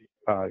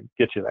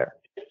get you there.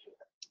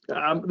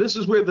 This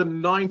is where the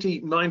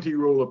 90-90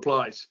 rule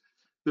applies.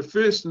 The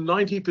first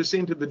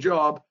 90% of the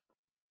job,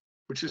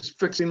 which is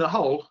fixing the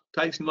hole,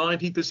 takes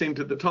 90%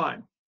 of the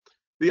time.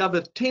 The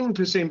other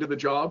 10% of the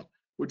job,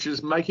 which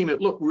is making it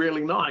look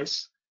really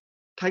nice,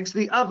 takes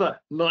the other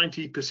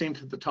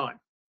 90% of the time.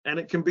 And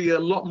it can be a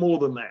lot more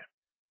than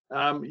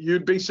that.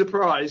 You'd be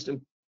surprised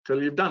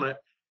until you've done it,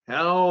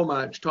 how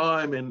much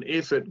time and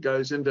effort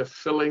goes into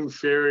filling,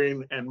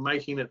 fairing, and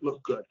making it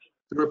look good.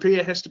 The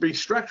repair has to be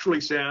structurally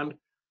sound,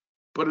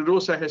 but it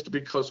also has to be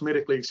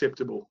cosmetically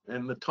acceptable.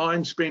 And the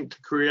time spent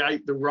to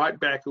create the right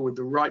backer with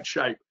the right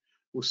shape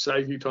will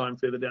save you time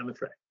further down the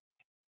track.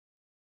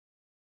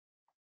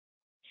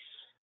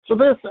 So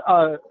this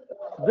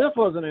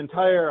was an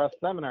entire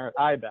seminar at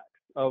IBEX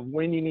of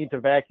when you need to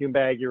vacuum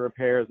bag your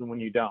repairs and when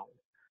you don't.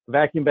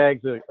 Vacuum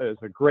bags is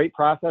a great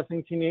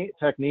processing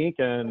technique,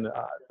 and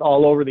it's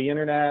all over the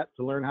internet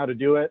to learn how to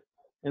do it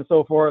and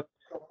so forth.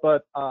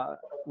 But I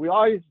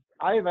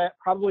have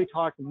probably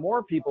talked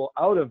more people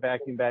out of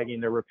vacuum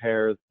bagging their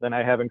repairs than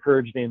I have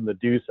encouraged them to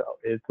do so.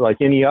 It's like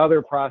any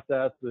other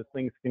process that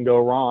things can go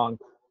wrong.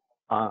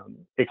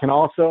 It can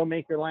also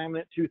make your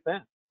laminate too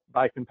thin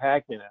by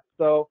compacting it.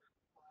 So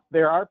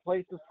there are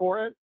places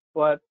for it,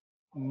 but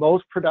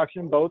most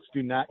production boats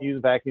do not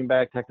use vacuum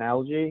bag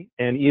technology,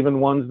 and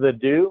even ones that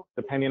do,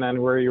 depending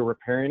on where you're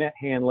repairing it,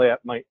 hand layup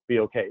might be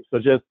okay. So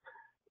just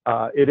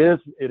it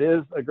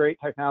is a great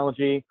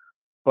technology,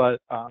 but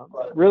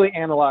really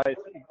analyze,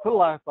 put a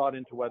lot of thought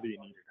into whether you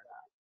need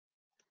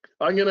it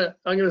or not.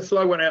 I'm gonna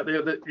throw one out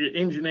there that the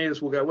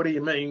engineers will go, what do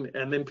you mean?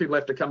 And then people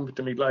have to come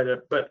to me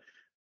later. But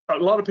a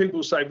lot of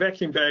people say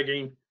vacuum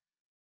bagging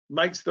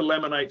makes the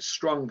laminate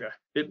stronger.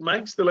 It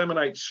makes the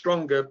laminate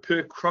stronger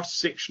per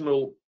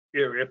cross-sectional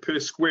area, per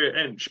square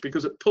inch,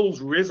 because it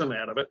pulls resin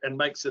out of it and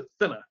makes it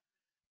thinner.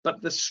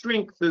 But the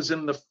strength is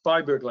in the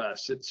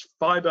fiberglass. It's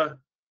fiber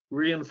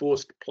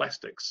reinforced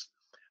plastics.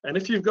 And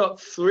if you've got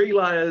 3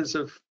 layers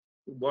of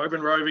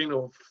woven roving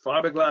or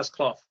fiberglass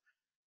cloth,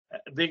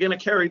 they're going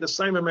to carry the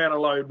same amount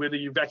of load whether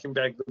you vacuum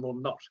bag them or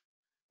not.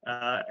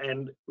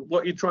 And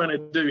what you're trying to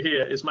do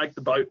here is make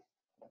the boat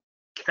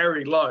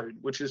carry load,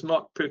 which is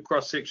not per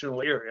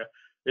cross-sectional area,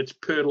 it's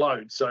per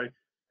load. So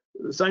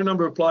the same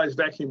number of plies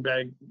vacuum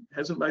bag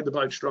hasn't made the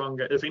boat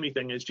stronger. If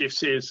anything, as Jeff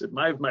says, it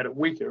may have made it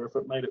weaker if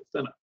it made it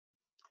thinner.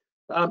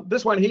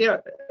 This one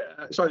here,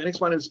 sorry, the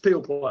next one is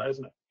peel ply,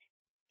 isn't it?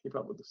 keep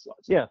up with the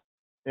slides. Yes,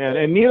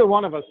 and neither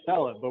one of us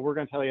sell it, but we're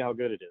going to tell you how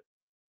good it is.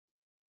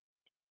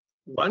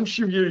 Once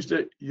you've used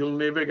it, you'll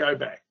never go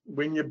back.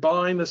 When you're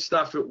buying the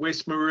stuff at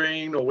West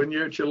Marine, or when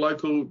you're at your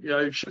local,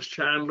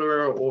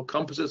 Chandler or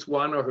Composites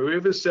One, or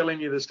whoever's selling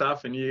you the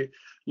stuff, and you're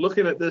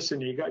looking at this,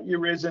 and you got your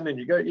resin, and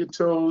you got your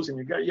tools, and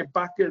you got your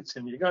buckets,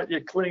 and you got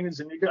your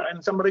cleaners, and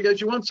somebody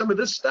goes, "You want some of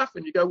this stuff?"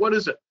 And you go, "What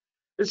is it?"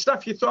 It's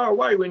stuff you throw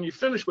away when you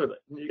finish with it.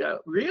 And you go,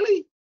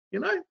 "Really?"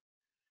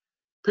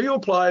 Peel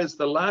ply is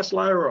the last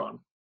layer on,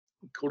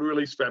 quarter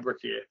release fabric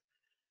here.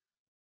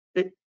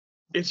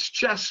 It's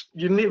just,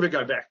 you never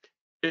go back.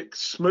 It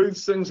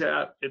smooths things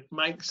out. It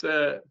makes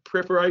a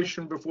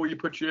preparation before you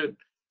put your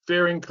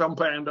fairing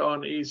compound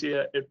on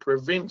easier. It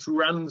prevents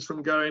runs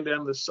from going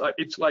down the side.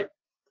 It's like,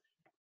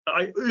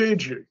 I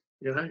urge you,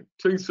 $2,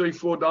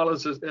 $3,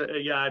 $4 a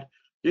yard,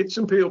 get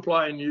some peel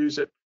ply and use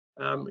it.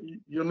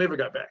 You'll never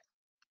go back.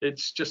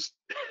 It's just,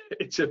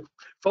 it's a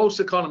false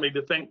economy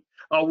to think,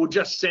 oh, we'll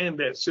just sand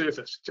that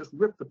surface. Just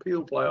rip the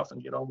peel ply off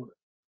and get on with it.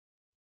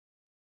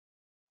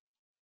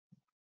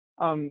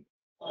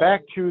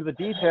 Back to the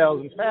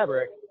details in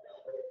fabric,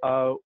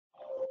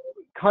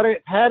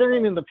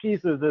 patterning in the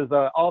pieces is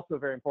also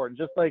very important,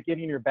 just like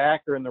getting your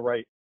backer in the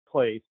right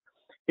place.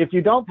 If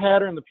you don't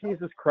pattern the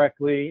pieces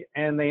correctly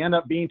and they end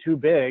up being too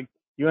big,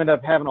 you end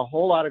up having a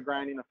whole lot of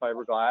grinding of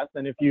fiberglass.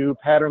 And if you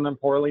pattern them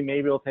poorly,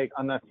 maybe it'll take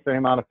unnecessary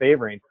amount of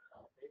favoring.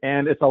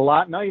 And it's a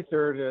lot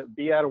nicer to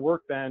be at a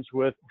workbench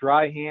with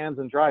dry hands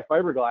and dry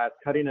fiberglass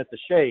cutting it to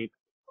shape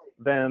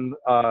than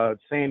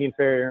sanding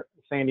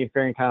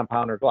fairing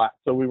compound or glass.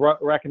 So we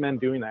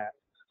recommend doing that.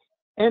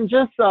 And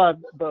just the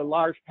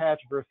large patch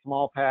versus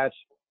small patch,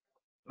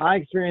 my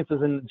experience is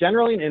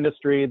generally in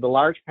industry, the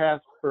large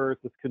patch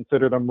first is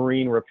considered a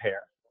marine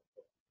repair.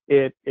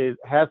 It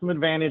has some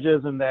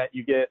advantages in that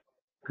you get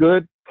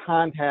good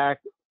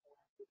contact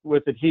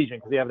with adhesion,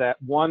 because you have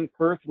that one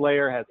first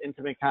layer has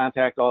intimate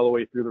contact all the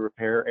way through the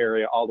repair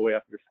area, all the way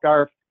up your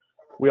scarf.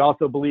 We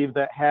also believe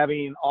that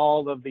having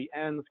all of the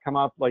ends come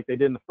up like they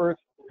did in the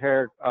first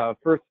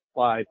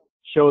slide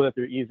show that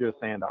they're easier to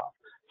sand off.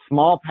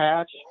 Small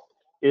patch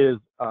is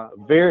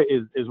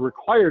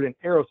required in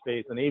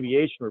aerospace and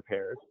aviation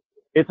repairs.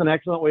 It's an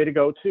excellent way to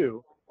go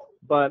too,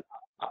 but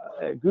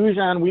at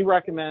Gougeon, we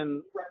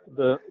recommend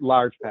the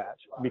large patch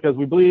because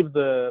we believe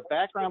the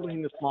background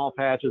behind the small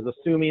patch is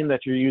assuming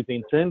that you're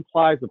using thin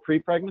plies of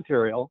pre-preg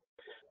material.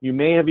 You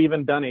may have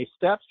even done a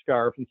step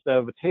scarf instead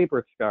of a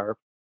tapered scarf.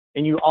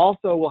 And you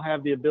also will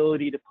have the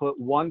ability to put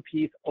one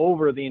piece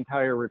over the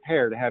entire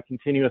repair to have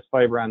continuous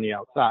fiber on the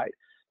outside,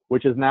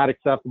 which is not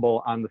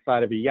acceptable on the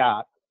side of a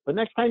yacht. But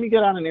next time you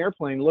get on an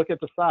airplane, look at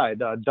the side.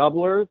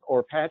 Doublers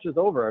or patches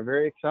over are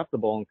very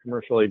acceptable in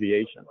commercial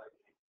aviation.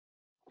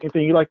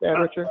 Anything you'd like to add,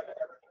 Richard?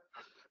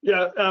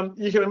 Yeah,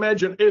 you can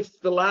imagine if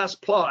the last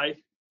ply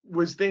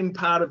was then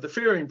part of the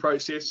fairing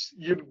process,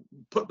 you'd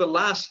put the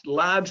last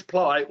large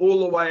ply all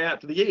the way out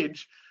to the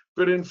edge,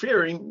 but in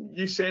fairing,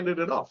 you sanded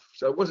it off.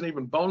 So it wasn't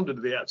even bonded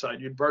to the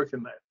outside, you'd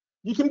broken that.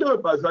 You can do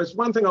it both ways.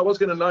 One thing I was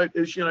going to note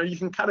is, you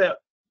can cut out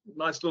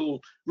nice little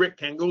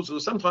rectangles,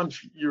 or sometimes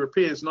your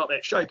repair's not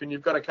that shape and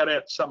you've got to cut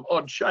out some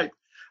odd shape.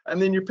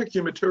 And then you pick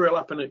your material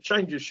up and it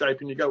changes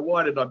shape and you go,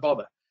 why did I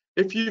bother?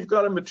 If you've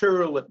got a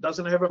material that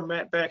doesn't have a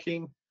matte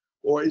backing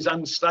or is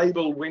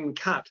unstable when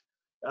cut,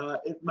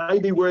 it may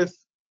be worth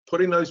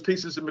putting those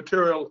pieces of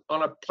material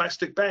on a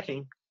plastic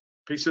backing,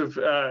 piece of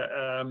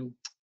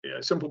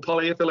simple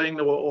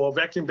polyethylene or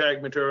vacuum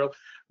bag material,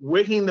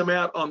 wetting them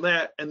out on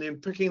that and then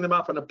picking them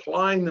up and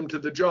applying them to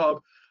the job,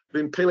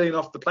 then peeling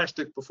off the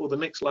plastic before the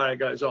next layer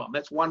goes on.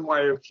 That's one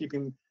way of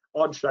keeping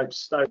odd shapes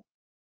stable.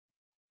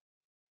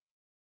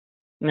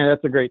 Yeah,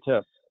 that's a great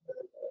tip.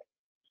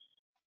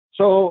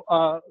 So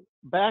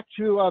back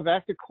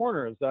to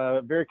corners,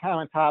 a very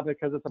common topic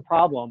because it's a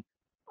problem.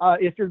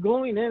 If you're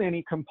gluing in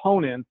any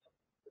components,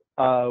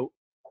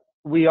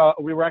 we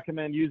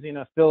recommend using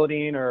a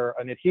filleting or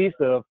an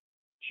adhesive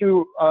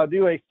to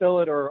do a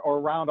fillet or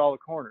round all the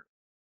corners.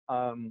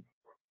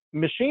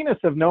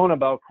 Machinists have known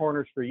about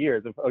corners for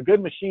years. A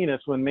good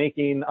machinist, when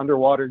making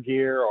underwater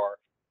gear or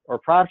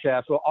prop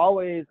shafts, will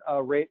always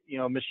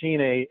machine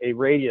a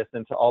radius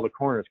into all the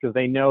corners because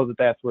they know that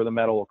that's where the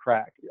metal will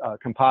crack.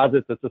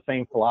 Composites, it's the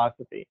same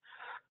philosophy.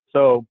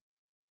 So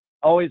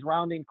always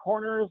rounding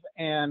corners,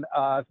 and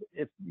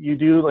if you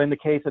do, in the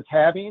case of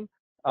tabbing,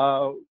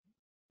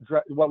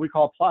 what we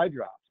call ply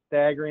drops,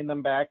 staggering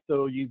them back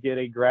so you get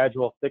a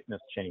gradual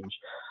thickness change.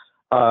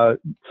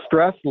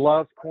 Stress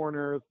loves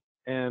corners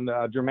and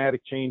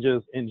dramatic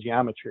changes in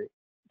geometry.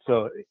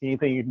 So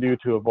anything you can do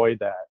to avoid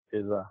that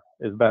is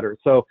better.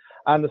 So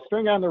on the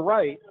string on the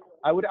right,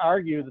 I would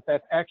argue that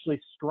that's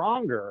actually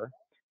stronger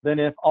than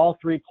if all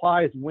three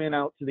plies went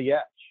out to the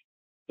edge.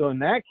 So in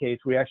that case,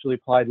 we actually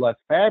applied less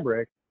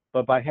fabric,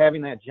 but by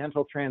having that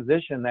gentle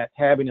transition, that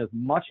tabbing is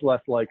much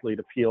less likely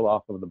to peel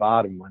off of the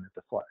bottom when it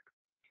deflects.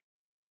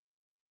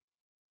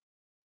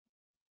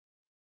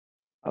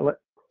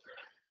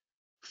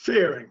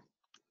 Fairing.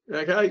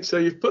 Okay, so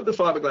you've put the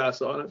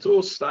fiberglass on, it's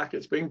all stuck,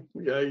 it's been,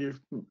 you're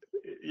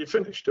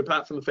finished,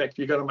 apart from the fact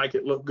you've got to make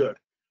it look good.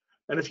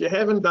 And if you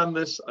haven't done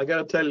this, I got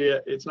to tell you,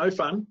 it's no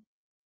fun,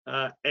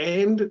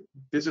 and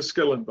there's a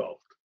skill involved.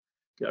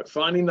 You know,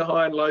 finding the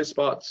high and low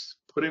spots,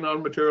 putting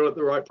on material at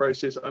the right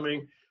process. I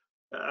mean,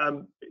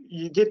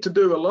 you get to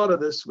do a lot of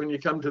this when you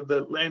come to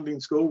the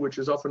landing school, which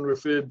is often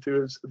referred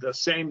to as the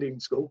sanding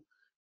school,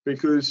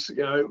 because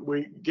you know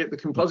we get the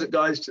composite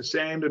guys to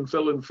sand and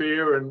fill and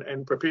fair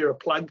and prepare a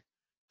plug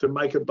to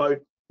make a boat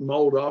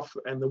mold off,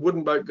 and the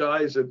wooden boat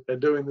guys are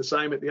doing the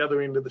same at the other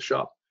end of the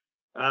shop.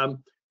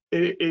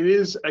 It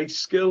is a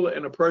skill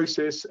and a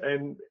process,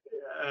 and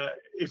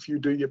if you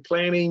do your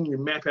planning, you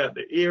map out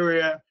the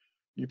area,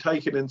 you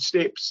take it in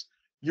steps,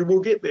 you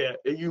will get there.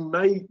 You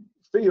may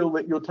feel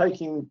that you're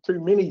taking too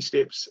many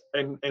steps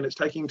and it's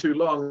taking too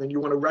long, and you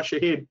want to rush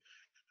ahead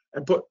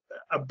and put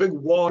a big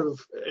wad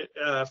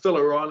of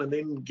filler on and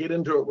then get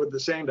into it with the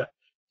sander.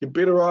 You're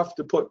better off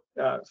to put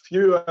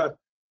fewer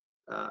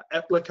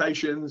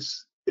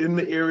applications in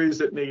the areas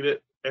that need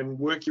it and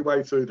work your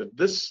way through them.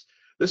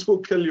 This will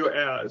kill your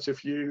hours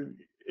if you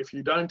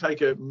don't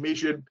take a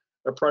measured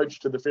approach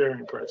to the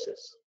fairing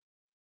process.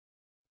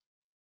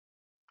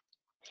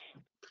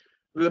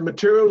 The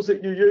materials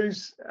that you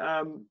use,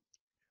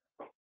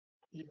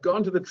 you've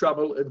gone to the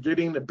trouble of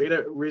getting a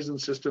better resin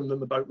system than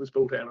the boat was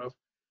built out of.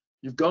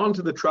 You've gone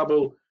to the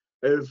trouble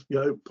of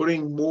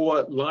putting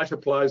more lighter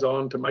plies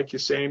on to make your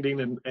sanding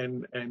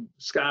and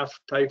scarf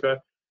taper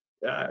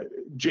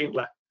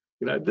gentler.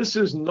 This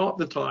is not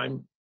the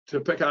time to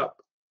pick up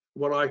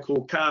what I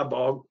call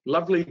carbog,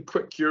 lovely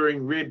quick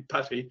curing red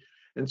putty,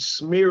 and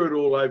smear it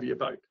all over your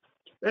boat.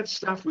 That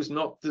stuff was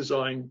not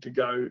designed to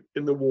go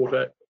in the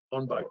water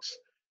on boats.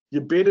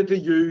 You're better to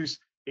use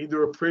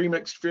either a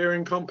pre-mixed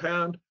fairing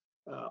compound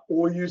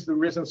or use the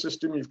resin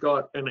system you've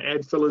got and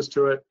add fillers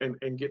to it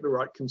and get the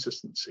right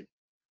consistency.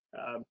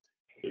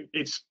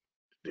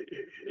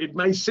 It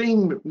may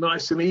seem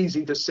nice and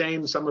easy to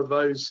sand some of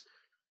those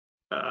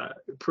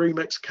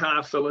pre-mixed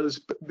car fillers,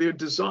 but they're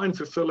designed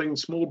for filling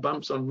small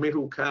bumps on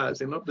metal cars.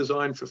 They're not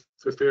designed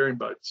for fairing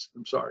boats.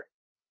 I'm sorry.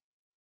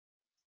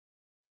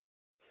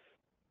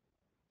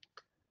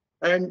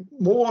 And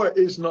more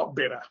is not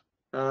better.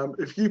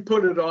 If you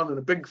put it on in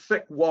a big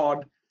thick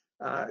wad,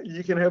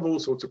 you can have all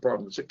sorts of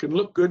problems. It can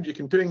look good, you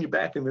can turn your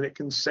back, and then it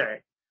can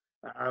sag.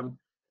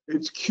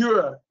 Its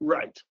cure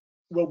rate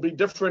will be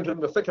different in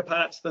the thicker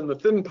parts than the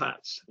thin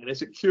parts. And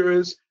as it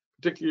cures,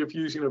 particularly if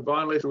using a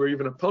vinyl or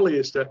even a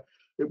polyester,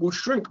 it will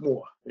shrink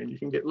more, and you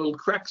can get little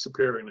cracks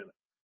appearing in it,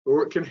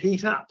 or it can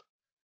heat up.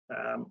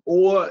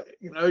 Or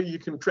you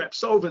can trap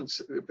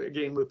solvents,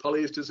 again with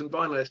polyesters and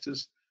vinyl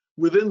esters,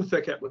 within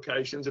thick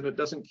applications, and it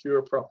doesn't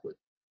cure properly.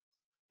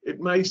 It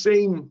may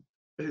seem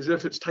as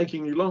if it's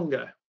taking you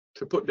longer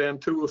to put down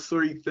 2 or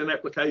 3 thin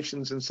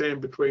applications and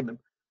sand between them,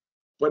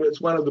 but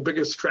it's one of the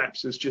biggest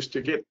traps, is just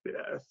to get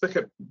a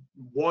thicker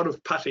wad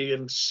of putty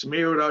and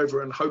smear it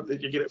over and hope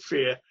that you get it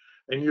fair,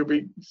 and you'll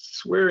be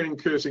swearing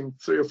and cursing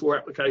 3 or 4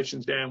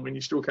 applications down when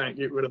you still can't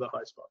get rid of the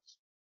high spots.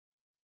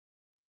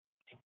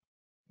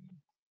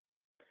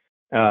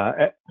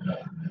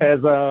 As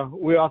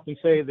we often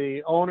say,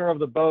 the owner of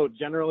the boat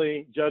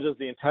generally judges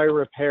the entire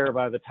repair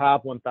by the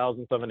top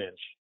 1,000th of an inch,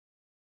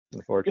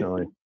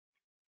 unfortunately.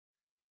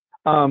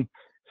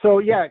 So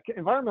yeah,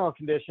 environmental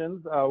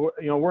conditions,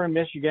 we're in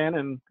Michigan,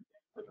 and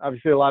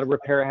obviously a lot of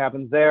repair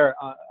happens there.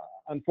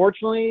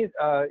 Unfortunately,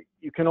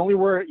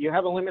 you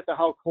have a limit to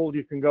how cold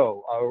you can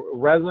go.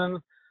 Resins,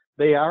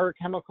 they are a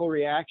chemical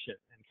reaction,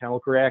 and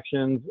chemical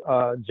reactions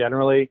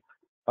generally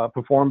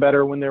perform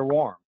better when they're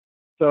warm.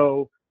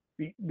 So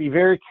be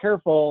very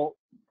careful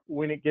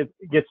when it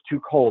gets too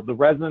cold. The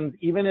resins,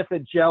 even if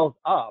it gels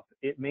up,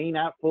 it may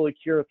not fully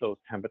cure at those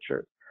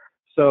temperatures.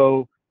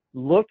 So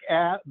look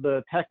at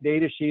the tech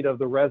data sheet of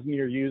the resin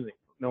you're using,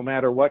 no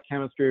matter what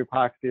chemistry,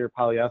 epoxy, or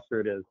polyester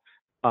it is.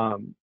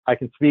 I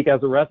can speak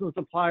as a resin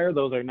supplier.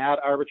 Those are not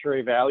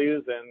arbitrary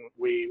values, and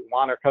we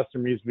want our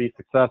customers to be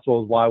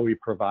successful is why we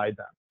provide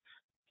them.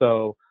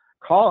 So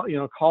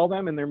call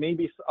them, and there may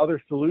be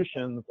other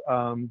solutions,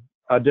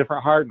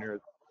 different hardeners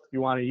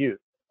you want to use.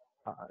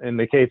 In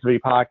the case of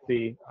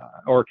epoxy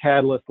or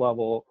catalyst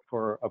level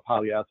for a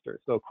polyester.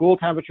 So cool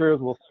temperatures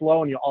will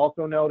slow, and you'll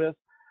also notice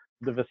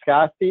the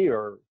viscosity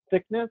or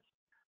thickness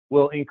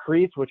will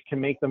increase, which can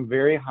make them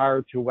very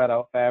hard to wet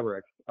out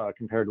fabrics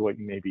compared to what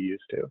you may be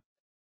used to.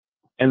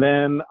 And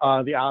then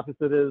the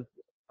opposite is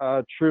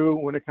true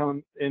when it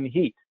comes in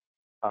heat.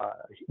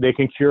 They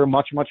can cure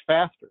much, much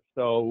faster.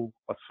 So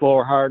a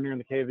slower hardener in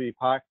the case of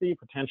epoxy,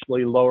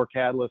 potentially lower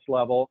catalyst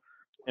level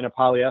in a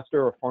polyester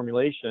or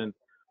formulation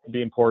would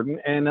be important.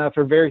 And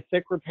for very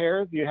thick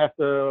repairs, you have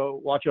to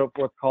watch out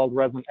for what's called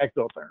resin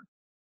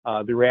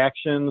exotherm. The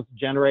reactions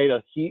generate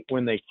a heat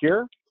when they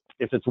cure.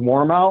 If it's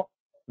warm out,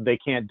 they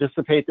can't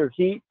dissipate their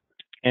heat,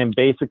 and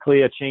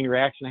basically a chain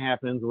reaction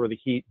happens where the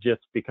heat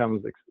just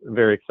becomes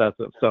very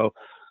excessive. So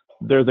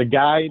there's a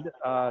guide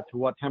to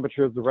what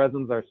temperatures the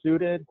resins are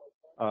suited,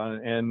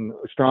 and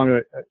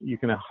stronger, you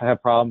can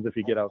have problems if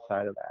you get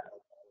outside of that.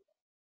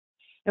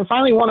 And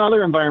finally, one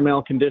other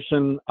environmental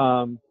condition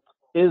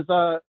is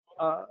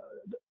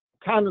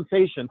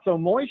condensation. So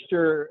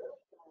moisture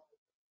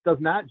does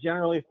not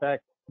generally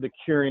affect the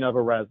curing of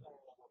a resin.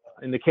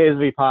 In the case of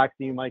epoxy,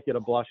 you might get a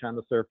blush on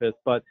the surface,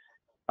 but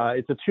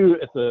it's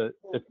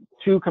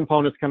two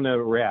components come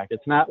to react.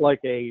 It's not like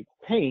a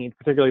paint,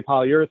 particularly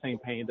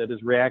polyurethane paint, that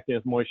is reacting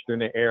with moisture in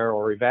the air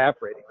or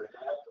evaporating.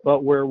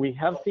 But where we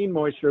have seen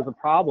moisture as a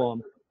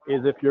problem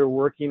is if you're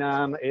working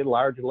on a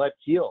large lead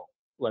keel,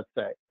 let's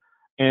say,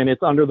 and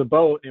it's under the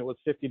boat and it was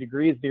 50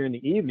 degrees during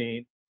the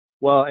evening.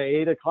 Well, at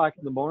 8 o'clock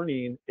in the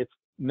morning, it's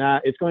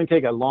going to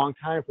take a long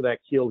time for that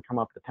keel to come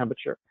up to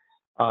temperature.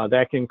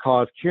 That can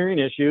cause curing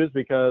issues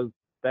because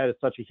that is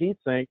such a heat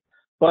sink.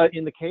 But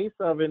in the case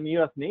of in the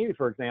U.S. Navy,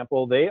 for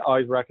example, they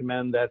always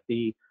recommend that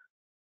the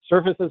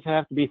surfaces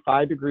have to be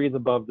 5 degrees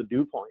above the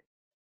dew point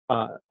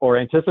or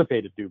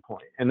anticipated dew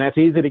point. And that's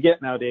easy to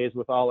get nowadays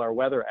with all our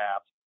weather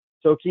apps.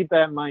 So keep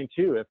that in mind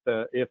too.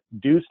 If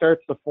dew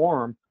starts to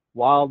form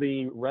while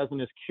the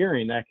resin is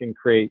curing, that can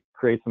create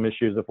some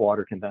issues if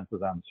water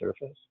condenses on the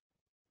surface.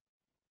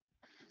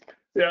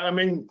 Yeah, I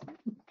mean,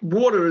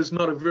 water is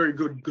not a very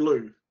good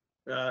glue.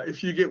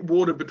 If you get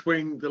water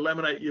between the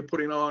laminate you're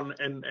putting on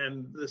and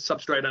the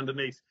substrate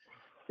underneath,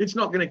 it's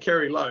not going to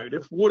carry load.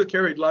 If water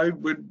carried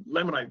load, we'd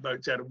laminate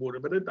boats out of water,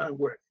 but it don't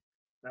work.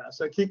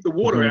 So keep the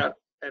water out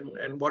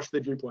and watch the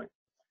dew point.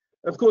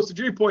 Of course, the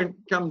dew point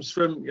comes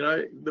from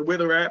the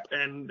weather app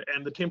and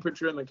the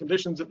temperature and the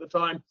conditions at the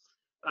time.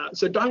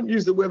 So don't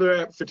use the weather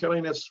app for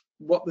telling us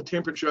what the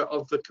temperature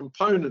of the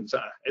components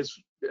are. As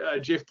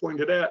Jeff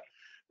pointed out,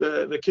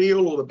 the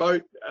keel or the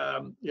boat,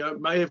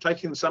 may have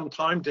taken some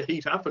time to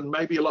heat up and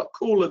maybe a lot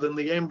cooler than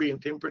the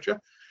ambient temperature.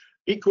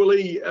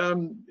 Equally,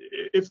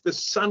 if the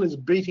sun is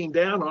beating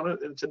down on it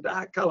and it's a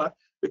dark color,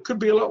 it could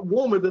be a lot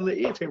warmer than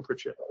the air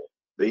temperature.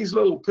 These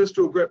little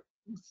pistol grip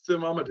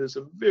thermometers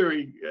are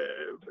very,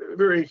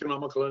 very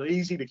economical and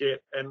easy to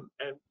get, and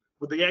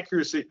with the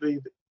accuracy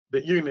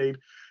that you need,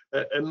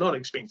 and not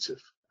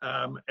expensive.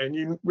 And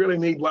you really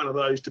need one of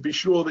those to be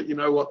sure that you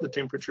know what the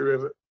temperature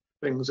of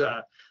things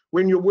are.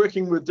 When you're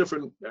working with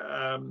different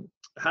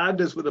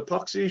hardness with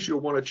epoxies, you'll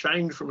want to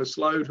change from a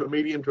slow to a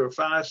medium to a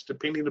fast,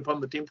 depending upon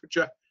the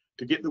temperature,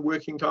 to get the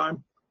working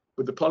time.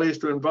 With the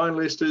polyester and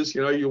vinyl esters,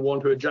 you'll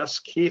want to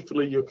adjust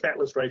carefully your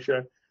catalyst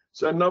ratio.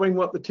 So knowing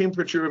what the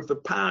temperature of the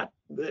part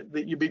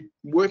that you'll be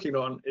working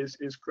on is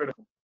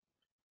critical.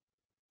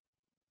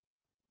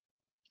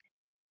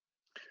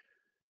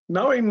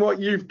 Knowing what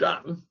you've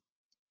done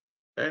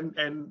and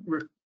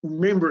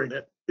remembering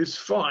it is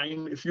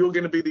fine if you're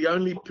going to be the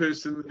only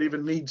person that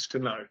even needs to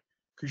know,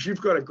 because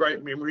you've got a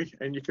great memory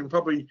and you can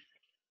probably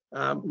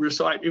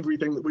recite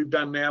everything that we've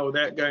done now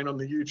without going on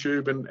the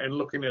YouTube and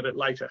looking at it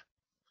later.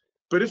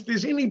 But if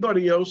there's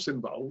anybody else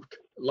involved,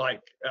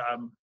 like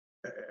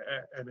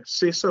an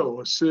assessor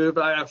or a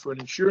surveyor for an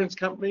insurance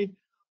company,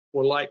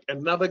 or like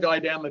another guy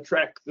down the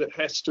track that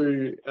has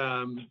to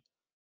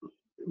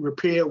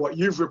repair what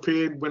you've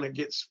repaired when it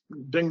gets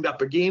dinged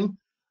up again,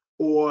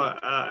 or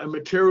a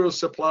material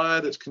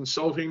supplier that's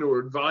consulting or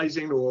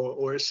advising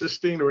or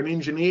assisting, or an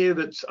engineer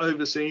that's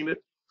overseeing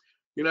it,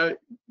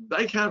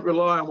 they can't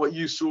rely on what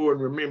you saw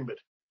and remembered.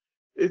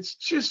 It's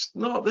just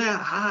not that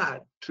hard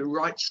to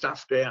write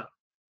stuff down.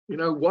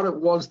 What it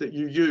was that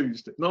you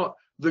used, not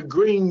the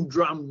green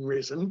drum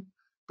resin,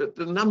 but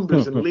the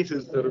numbers and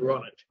letters that are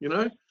on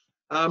it,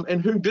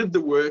 and who did the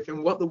work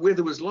and what the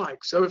weather was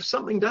like. So if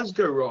something does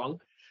go wrong,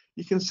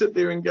 you can sit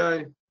there and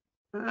go,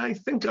 I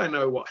think I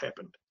know what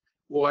happened,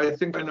 or I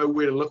think I know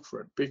where to look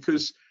for it,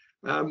 because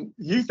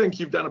you think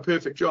you've done a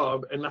perfect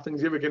job and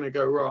nothing's ever going to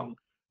go wrong.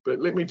 But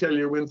let me tell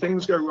you, when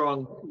things go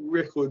wrong,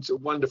 records are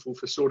wonderful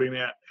for sorting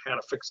out how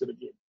to fix it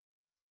again.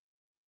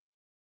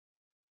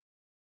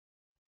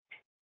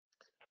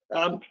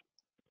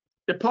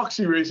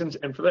 Epoxy resins,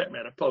 and for that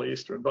matter,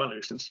 polyester and vinyl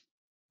esters,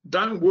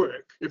 don't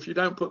work if you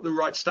don't put the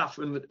right stuff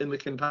in the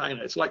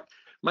container. It's like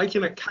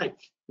making a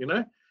cake,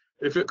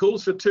 If it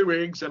calls for 2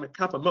 eggs and a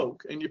cup of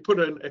milk, and you put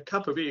in a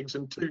cup of eggs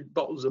and 2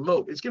 bottles of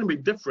milk, it's going to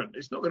be different.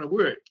 It's not going to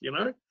work,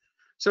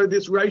 So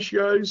there's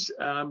ratios.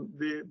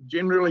 They're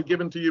generally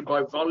given to you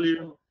by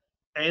volume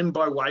and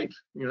by weight.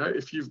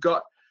 If you've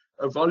got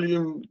a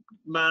volume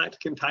marked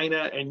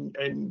container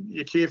and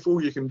you're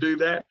careful, you can do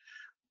that.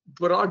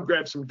 But I'd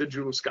grab some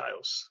digital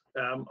scales.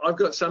 I've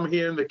got some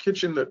here in the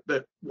kitchen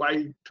that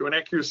weigh to an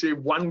accuracy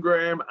of 1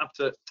 gram up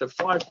to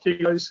 5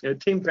 kilos,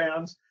 10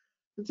 pounds.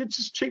 It's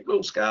just cheap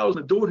little scales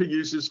my daughter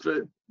uses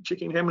for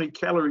checking how many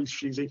calories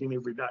she's eating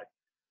every day.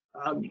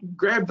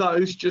 Grab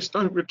those, just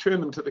don't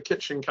return them to the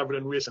kitchen covered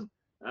in resin.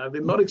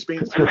 They're not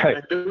expensive.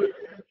 Right.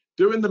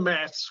 Doing the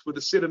maths with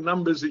a set of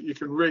numbers that you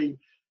can read,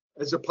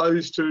 as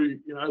opposed to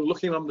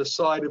looking on the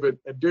side of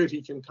a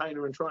dirty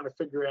container and trying to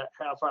figure out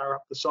how far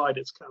up the side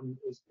it's come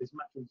is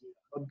much easier.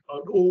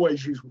 I'd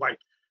always use weight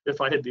if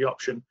I had the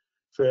option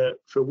for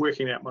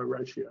working out my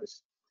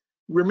ratios.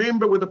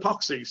 Remember with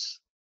epoxies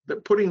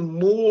that putting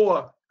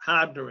more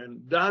hardener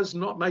in does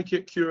not make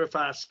it cure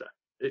faster.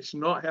 It's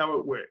not how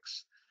it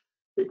works.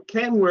 It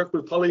can work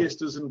with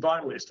polyesters and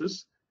vinyl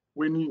esters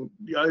when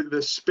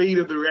the speed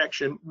of the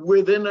reaction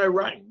within a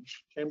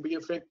range can be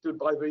affected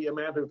by the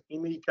amount of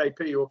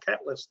MEKP or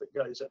catalyst that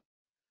goes in.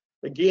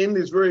 Again,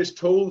 there's various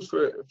tools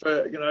for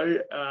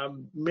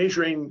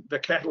measuring the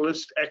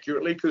catalyst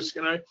accurately, because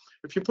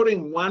if you're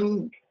putting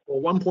 1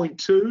 or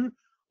 1.2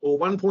 or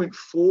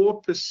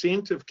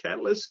 1.4% of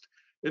catalyst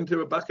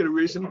into a bucket of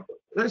resin,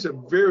 that's a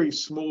very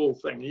small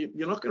thing.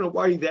 You're not going to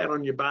weigh that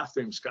on your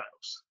bathroom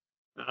scales.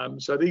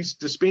 So these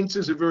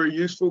dispensers are very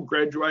useful,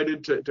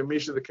 graduated to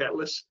measure the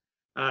catalyst,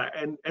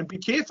 and be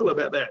careful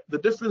about that. The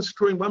difference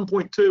between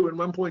 1.2 and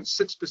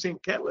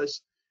 1.6%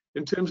 catalyst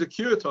in terms of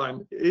cure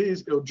time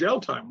or gel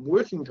time,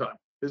 working time,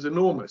 is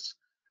enormous.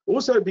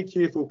 Also be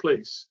careful,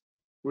 please,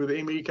 with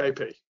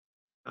MEKP.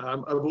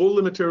 Of all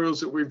the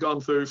materials that we've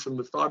gone through, from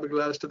the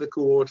fiberglass to the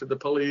core to the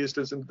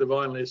polyesters and the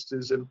vinyl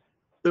esters and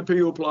the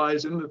peel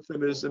plies and the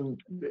thinners,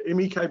 and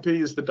MEKP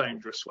is the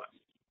dangerous one,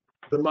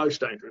 the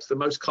most dangerous, the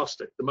most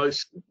caustic,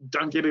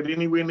 don't get it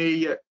anywhere near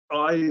your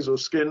eyes or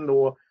skin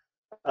or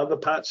other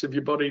parts of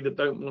your body that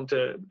don't want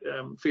to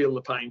feel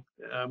the pain.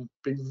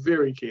 Be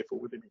very careful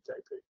with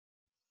MEKP.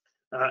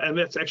 And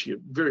that's actually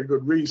a very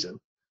good reason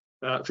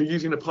for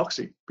using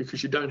epoxy,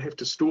 because you don't have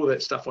to store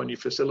that stuff on your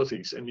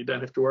facilities, and you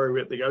don't have to worry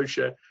about the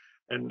OSHA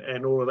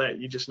and all of that.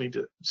 You just need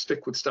to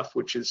stick with stuff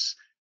which is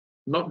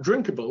not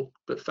drinkable,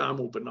 but far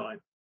more benign.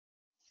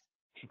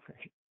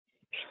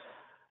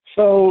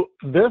 So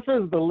this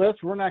is the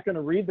list. We're not going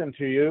to read them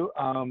to you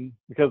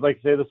because, like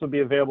I say, this will be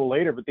available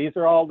later. But these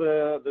are all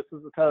this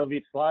is the title of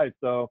each slide.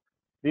 So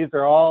these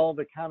are all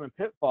the common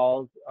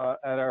pitfalls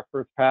at our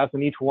first pass,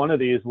 and each one of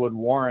these would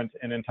warrant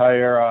an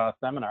entire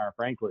seminar,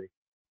 frankly.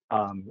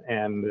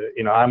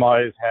 And I'm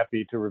always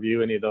happy to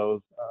review any of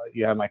those.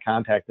 You have my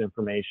contact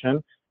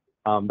information.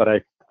 But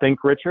I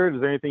think, Richard,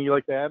 is there anything you'd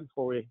like to add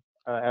before we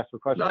ask for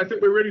questions? No, I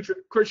think we're ready for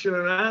question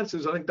and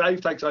answers. I think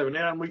Dave takes over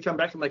now, and we come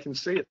back and they can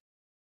see it.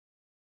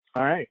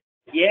 All right.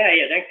 Yeah.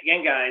 Thanks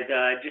again, guys.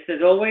 Just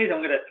as always, I'm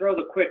going to throw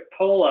the quick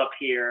poll up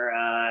here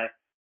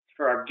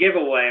for our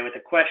giveaway with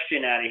a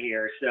question out of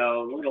here.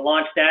 So we're going to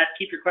launch that.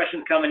 Keep your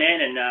questions coming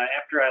in, and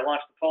after I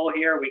launch the poll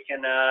here, we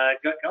can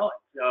get going.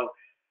 So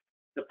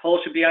the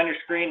poll should be on your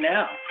screen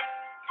now.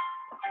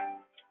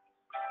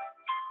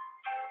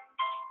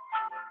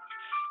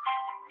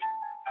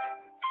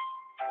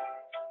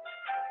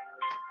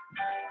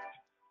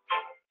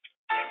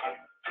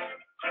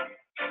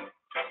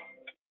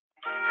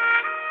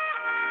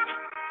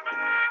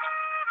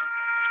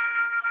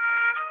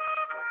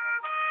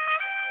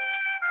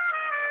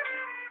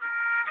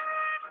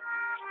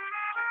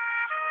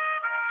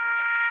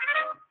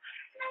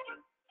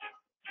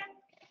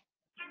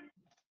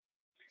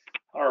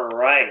 All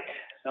right,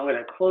 so I'm going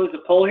to close the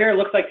poll here. It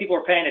looks like people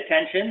are paying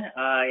attention.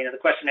 The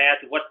question I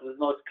asked is what was the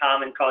most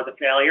common cause of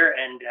failure,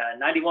 and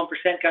 91%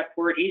 got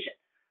poor adhesion.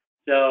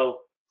 So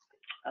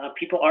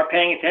people are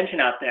paying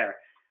attention out there.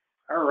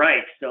 All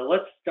right, so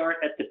let's start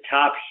at the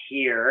top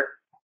here.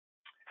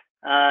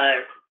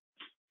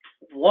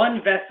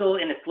 One vessel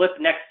in a slip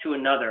next to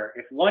another.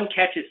 If one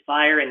catches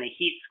fire and the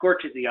heat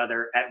scorches the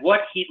other, at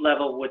what heat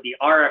level would the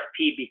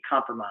RFP be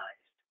compromised?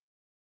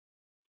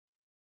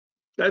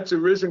 That's a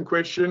resin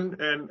question,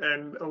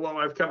 and well,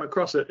 I've come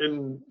across it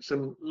in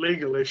some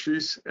legal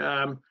issues.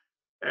 In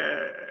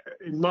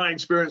my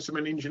experience from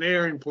an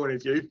engineering point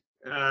of view,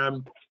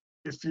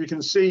 if you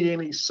can see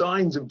any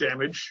signs of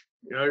damage,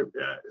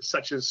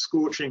 such as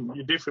scorching,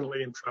 you're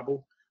definitely in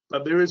trouble.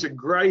 But there is a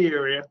grey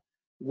area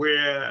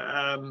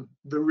where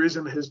the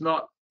resin has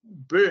not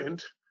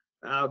burnt,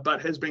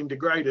 but has been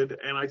degraded.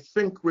 And I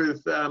think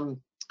with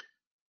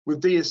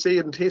DSC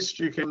and tests,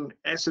 you can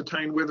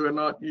ascertain whether or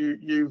not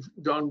you've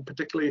gone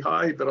particularly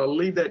high, but I'll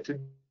leave that to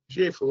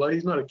Jeff, although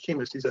he's not a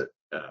chemist, he's an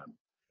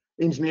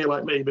engineer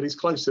like me, but he's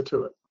closer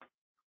to it.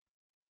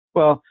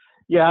 Well,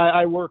 yeah,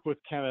 I work with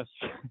chemists,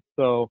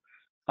 so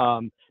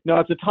no,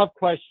 it's a tough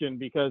question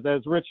because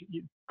as Rich,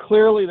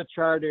 clearly the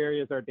charred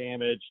areas are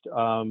damaged,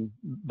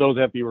 those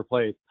have to be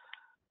replaced.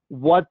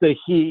 What the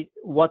heat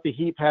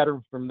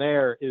pattern from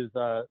there is,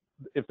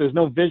 if there's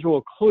no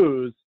visual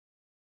clues,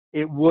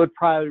 it would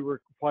probably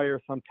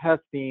require some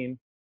testing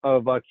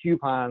of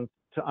coupons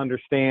to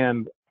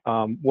understand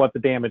what the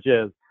damage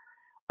is.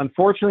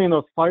 Unfortunately, in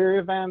those fire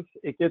events,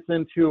 it gets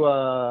into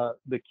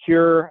the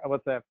cure,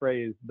 what's that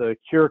phrase? The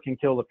cure can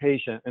kill the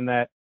patient, in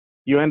that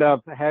you end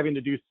up having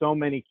to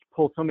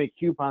pull so many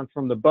coupons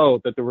from the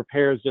boat that the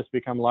repairs just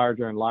become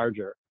larger and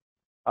larger.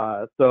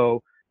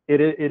 So it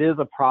is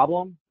a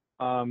problem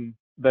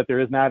that there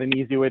is not an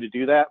easy way to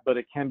do that, but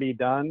it can be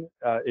done.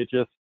 It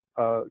just,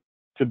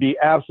 to be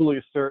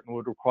absolutely certain,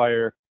 would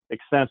require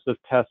extensive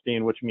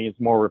testing, which means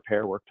more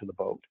repair work to the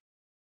boat.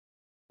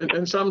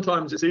 And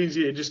sometimes it's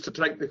easier just to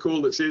take the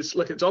call that says,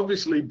 look, it's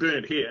obviously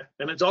burnt here,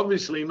 and it's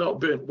obviously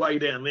not burnt way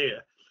down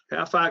there.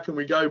 How far can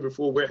we go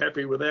before we're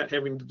happy without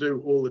having to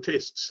do all the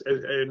tests?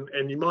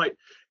 And you might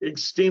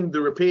extend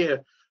the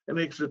repair an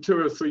extra 2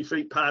 or 3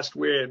 feet past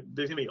where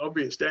there's any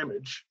obvious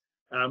damage,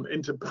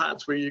 into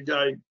parts where you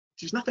go,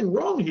 there's nothing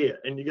wrong here.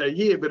 And you go,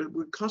 yeah, but it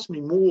would cost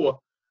me more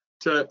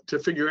to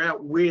figure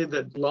out where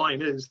the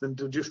line is than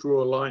to just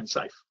draw a line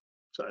safe.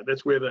 So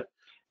that's where the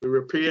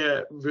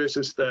repair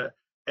versus the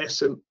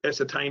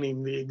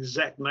ascertaining the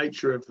exact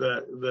nature of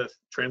the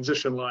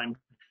transition line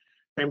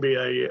can be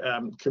a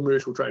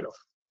commercial trade-off.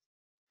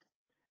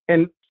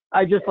 And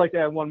I just like to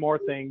add one more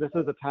thing. This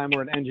is a time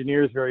where an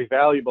engineer is very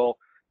valuable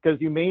because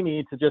you may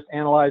need to just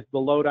analyze the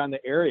load on the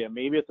area.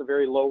 Maybe it's a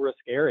very low risk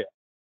area.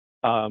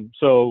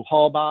 So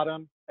hull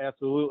bottom,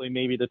 absolutely,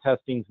 maybe the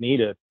testing's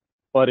needed.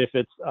 But if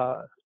it's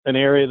an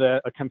area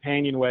that a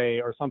companionway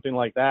or something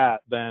like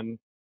that, then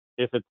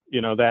if it's,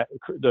 that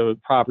the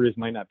properties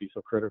might not be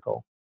so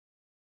critical.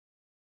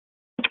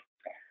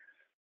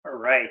 All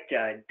right.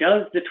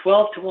 Does the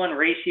 12-to-1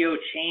 ratio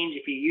change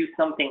if you use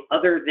something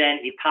other than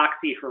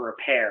epoxy for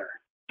repair?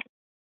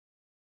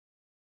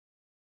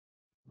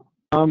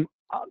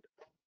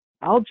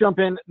 I'll jump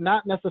in.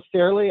 Not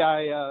necessarily.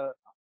 I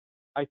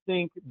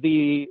think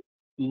the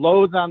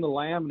loads on the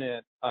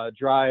laminate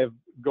drive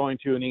going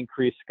to an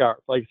increased scarf.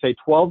 Like I say,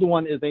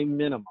 12-to-1 is a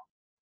minimum.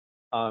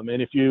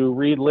 And if you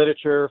read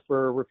literature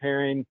for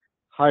repairing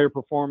higher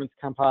performance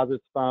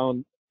composites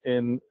found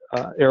in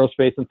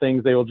aerospace and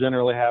things, they will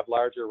generally have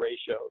larger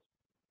ratios.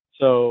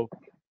 So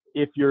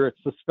if you're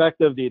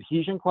suspect of the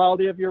adhesion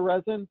quality of your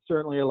resin,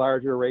 certainly a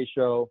larger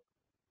ratio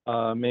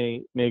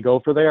may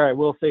go for there. I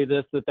will say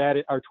this,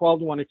 that our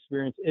 12-to-1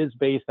 experience is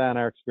based on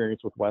our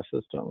experience with West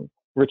System.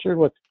 Richard,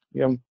 I'm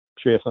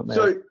sure you have something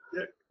to add.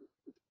 So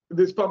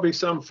there's probably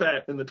some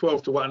fat in the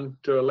 12-to-1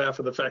 to allow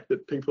for the fact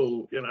that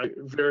people,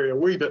 vary a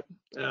wee bit,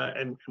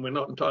 and we're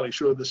not entirely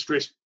sure of the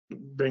stress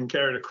being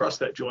carried across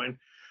that joint.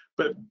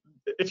 But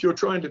if you're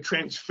trying to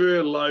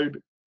transfer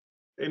load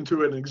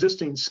into an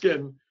existing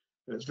skin,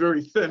 and it's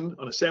very thin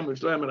on a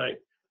sandwich laminate,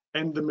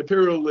 and the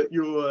material that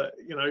you're,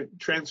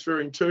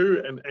 transferring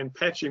to and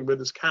patching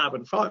with is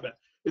carbon fiber,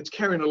 it's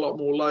carrying a lot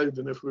more load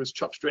than if it was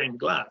chop strand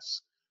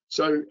glass.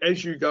 So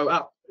as you go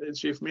up, as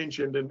Jeff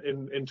mentioned,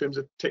 in terms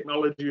of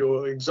technology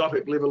or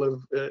exotic level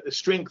of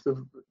strength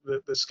of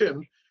the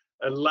skin,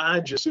 a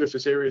larger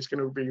surface area is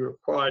going to be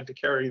required to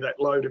carry that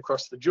load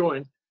across the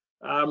joint.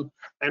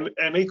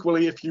 And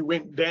equally, if you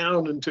went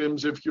down in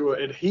terms of your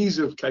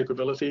adhesive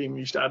capability and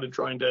you started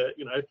trying to,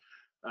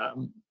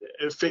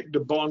 affect a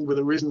bond with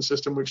a resin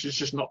system, which is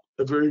just not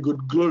a very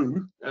good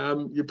glue,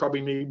 you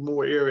probably need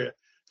more area.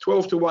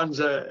 12-to-1's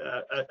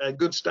a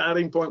good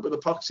starting point with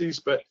epoxies,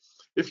 but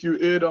if you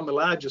erred on the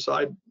larger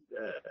side,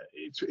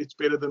 it's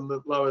better than the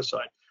lower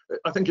side.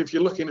 I think if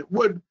you're looking at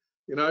wood,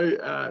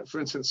 for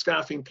instance,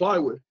 scarfing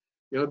plywood,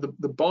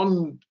 the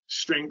bond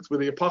strength with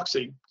the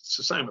epoxy, it's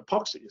the same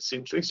epoxy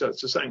essentially, so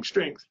it's the same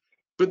strength,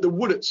 but the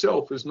wood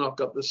itself has not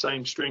got the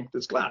same strength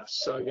as glass.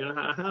 So,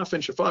 a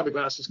half-inch of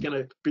fiberglass is going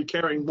to be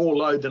carrying more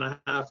load than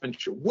a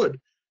half-inch of wood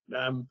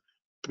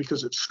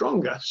because it's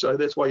stronger. So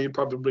that's why you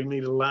probably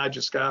need a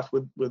larger scarf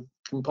with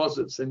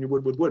composites than you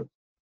would with wood.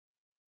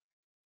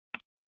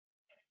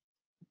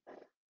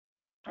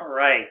 All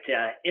right.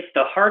 If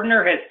the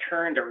hardener has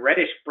turned a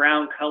reddish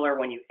brown color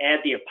when you add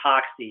the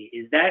epoxy,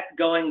 is that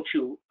going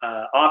to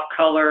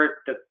off-color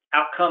the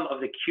outcome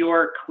of the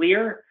cure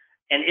clear?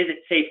 And is it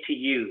safe to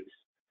use?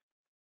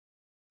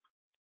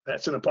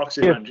 That's an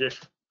epoxy one,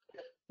 Jeff.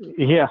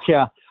 Yeah.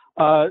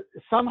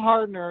 Some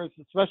hardeners,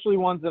 especially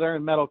ones that are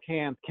in metal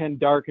cans, can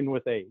darken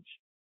with age.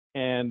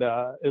 And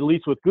at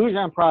least with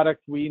Gougeon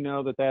products, we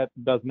know that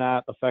does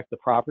not affect the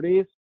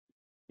properties.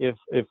 If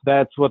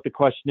that's what the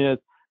question is,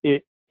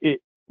 it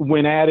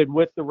when added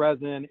with the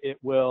resin, it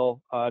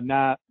will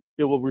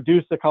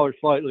reduce the color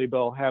slightly, but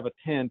it'll have a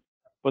tint,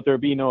 but there'll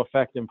be no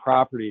effect in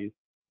properties.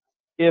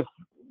 If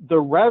the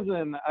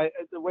resin,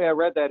 the way I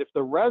read that, if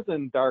the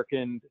resin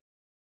darkened,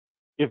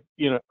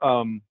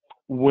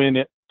 when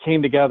it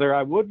came together,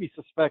 I would be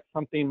suspect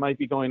something might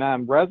be going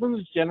on.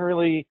 Resins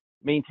generally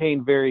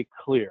maintain very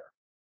clear.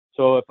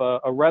 So if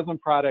a resin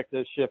product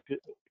has shifted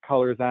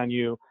colors on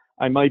you,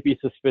 I might be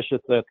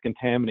suspicious that it's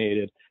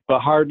contaminated. But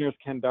hardeners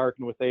can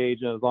darken with age,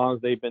 and as long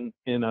as they've been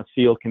in a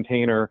sealed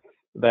container,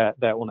 that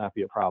will not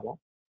be a problem.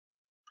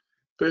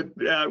 But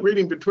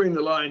reading between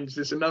the lines,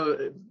 there's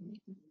another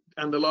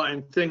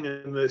underlying thing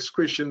in this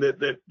question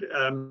that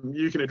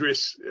you can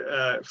address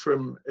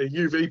from a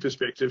UV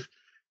perspective.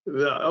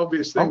 The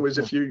obvious thing was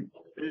if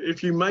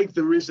you make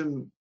the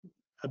resin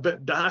a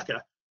bit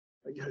darker,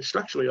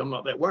 structurally I'm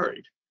not that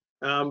worried,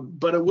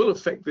 but it will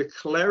affect the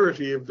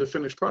clarity of the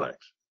finished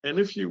product. And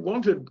if you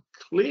wanted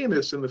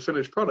clearness in the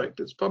finished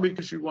product, it's probably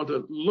because you want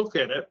to look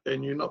at it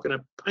and you're not going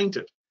to paint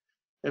it.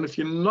 And if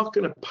you're not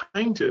going to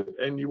paint it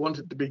and you want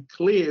it to be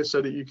clear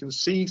so that you can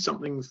see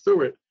something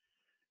through it,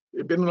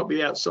 it better not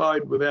be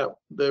outside without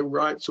the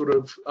right sort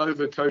of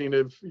overcoating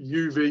of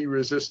UV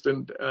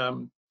resistant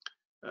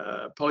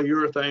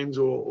polyurethanes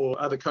or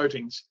other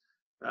coatings.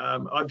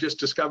 I've just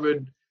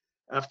discovered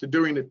after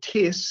doing a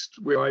test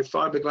where I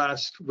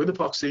fiberglassed with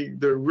epoxy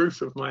the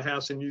roof of my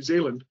house in New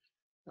Zealand,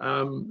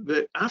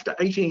 that after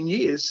 18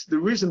 years, the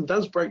resin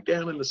does break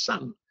down in the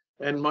sun.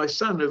 And my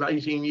son of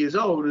 18 years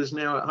old is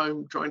now at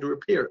home trying to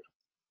repair it.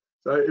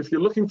 So if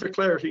you're looking for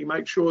clarity,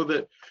 make sure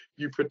that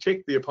you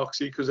protect the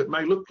epoxy, because it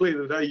may look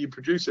clear the day you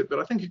produce it, but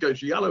I think it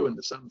goes yellow in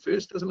the sun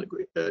first, doesn't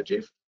it,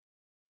 Jeff?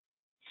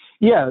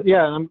 Yeah.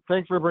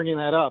 Thanks for bringing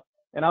that up.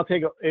 and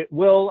it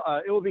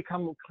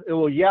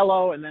will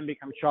yellow and then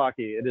become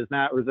chalky. It is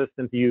not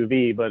resistant to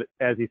UV, but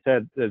as he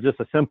said, just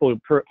a simple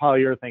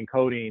polyurethane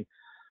coating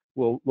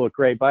will look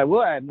great. But I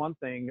will add one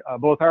thing: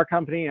 both our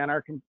company and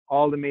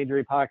all the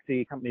major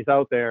epoxy companies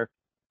out there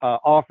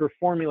offer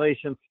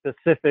formulations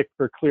specific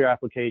for clear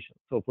applications.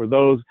 So for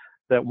those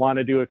that want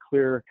to do a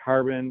clear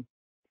carbon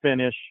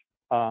finish,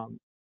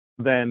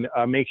 then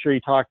make sure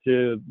you talk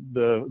to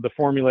the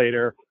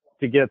formulator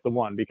to get the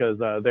one, because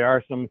there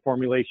are some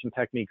formulation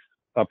techniques,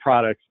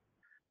 products.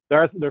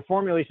 They're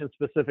formulation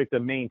specific to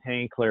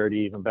maintain clarity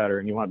even better,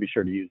 and you want to be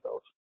sure to use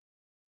those.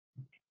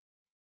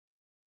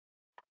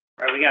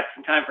 All right, we got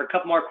some time for a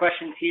couple more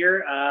questions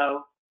here.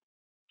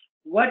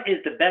 What is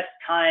the best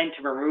time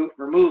to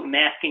remove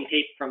masking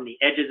tape from the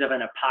edges of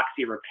an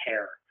epoxy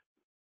repair?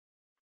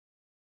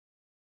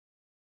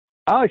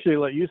 I'll actually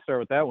let you start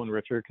with that one,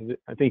 Richard, because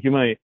I think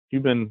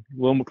you've been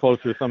a little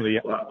closer to some of the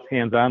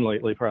hands-on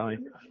lately, probably.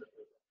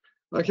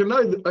 I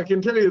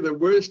can tell you the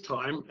worst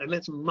time, and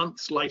that's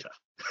months later.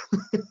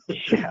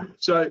 Yeah.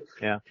 So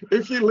yeah,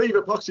 if you leave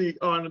epoxy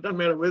on, it doesn't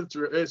matter whether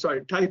it's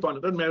tape on,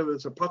 it doesn't matter whether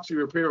it's epoxy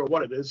repair or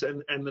what it is,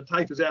 and the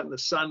tape is out in the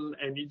sun,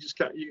 and you just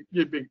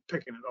you'd be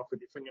picking it off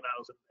with your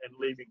fingernails and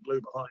leaving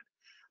glue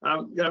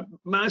behind.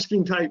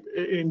 Masking tape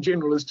in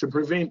general is to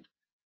prevent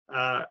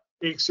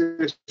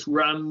excess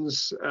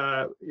runs,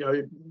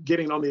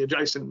 getting on the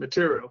adjacent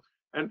material.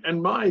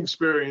 And my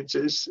experience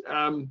is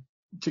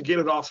to get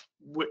it off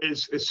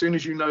as soon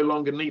as you no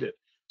longer need it.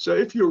 So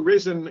if your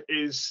resin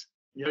is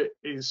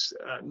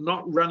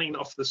not running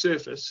off the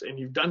surface and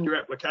you've done your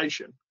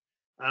application,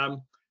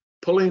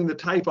 pulling the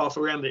tape off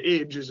around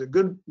the edge is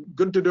good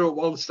to do it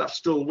while the stuff's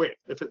still wet.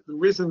 If the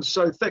resin's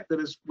so thick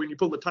that when you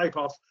pull the tape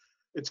off,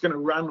 it's going to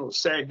run or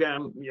sag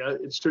down,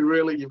 it's too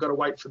early, you've got to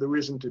wait for the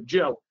resin to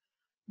gel.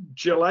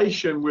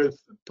 Gelation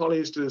with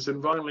polyesters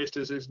and vinyl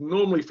esters is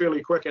normally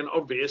fairly quick and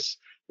obvious.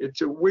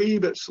 It's a wee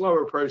bit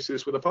slower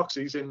process with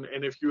epoxies,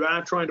 and if you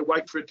are trying to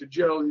wait for it to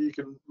gel, you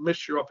can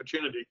miss your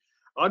opportunity.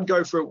 I'd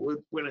go for it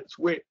when it's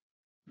wet.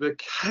 The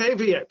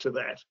caveat to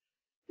that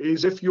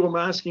is if your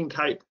masking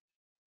tape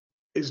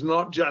is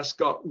not just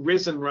got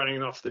resin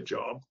running off the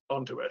job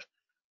onto it,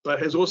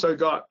 but has also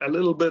got a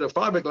little bit of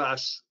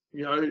fiberglass,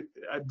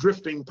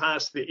 drifting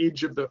past the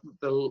edge of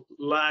the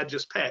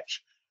largest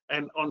patch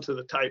and onto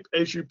the tape.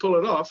 As you pull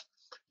it off,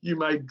 you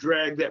may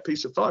drag that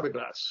piece of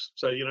fiberglass.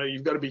 So,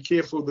 you've got to be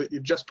careful that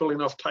you're just pulling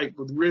off tape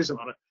with resin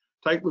on it.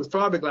 Tape with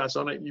fiberglass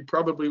on it, you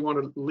probably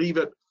want to leave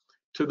it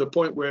to the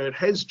point where it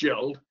has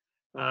gelled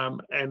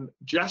and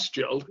just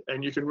gelled,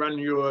 and you can run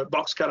your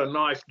box cutter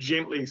knife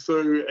gently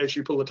through as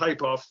you pull the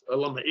tape off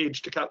along the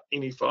edge to cut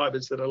any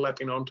fibers that are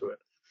lapping onto it.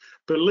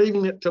 But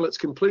leaving it till it's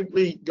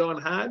completely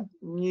gone hard,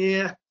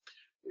 yeah,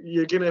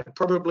 you're going to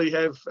probably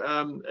have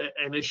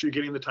an issue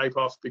getting the tape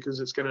off, because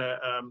it's going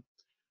to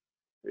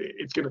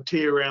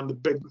tear around the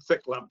big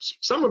thick lumps.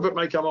 Some of it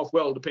may come off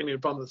well depending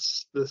upon the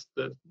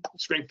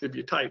strength of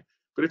your tape,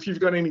 but if you've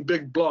got any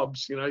big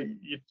blobs, your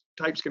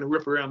tape's going to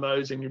rip around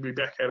those, and you'll be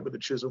back at it with a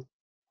chisel.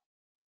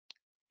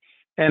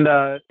 And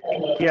the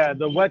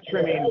wet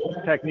trimming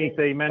technique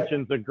that you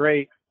mentioned is a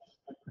great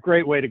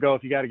way to go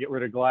if you got to get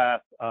rid of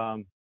glass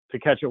to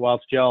catch it while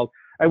it's gelled.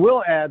 I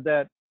will add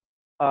that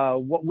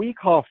what we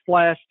call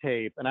flash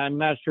tape, and I'm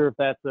not sure if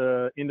that's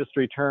an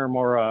industry term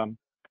or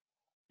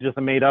just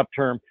a made-up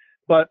term,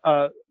 but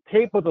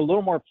tape with a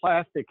little more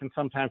plastic can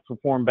sometimes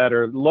perform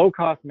better.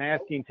 Low-cost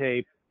masking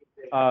tape,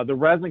 the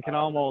resin can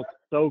almost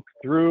soak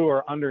through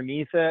or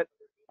underneath it.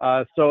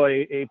 So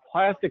a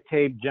plastic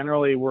tape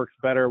generally works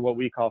better, what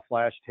we call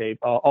flash tape,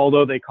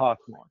 although they cost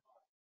more.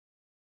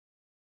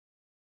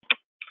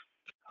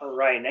 All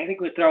right, and I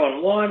think we'll throw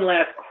in one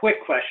last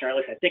quick question, or at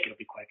least I think it'll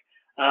be quick.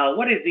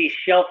 What is the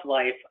shelf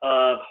life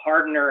of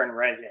hardener and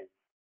resin?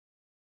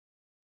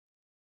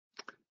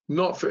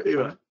 Not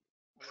forever.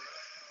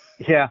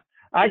 Yeah,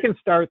 I can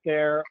start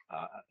there.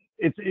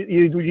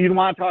 You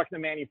want to talk to the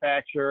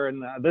manufacturer,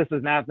 and this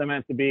is not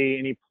meant to be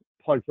any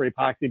plug for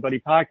epoxy, but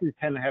epoxies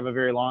tend to have a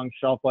very long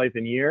shelf life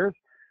in years.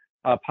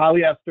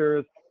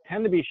 Polyesters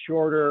tend to be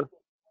shorter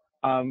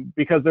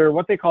because they're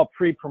what they call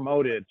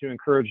pre-promoted to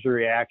encourage the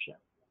reaction.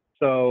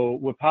 So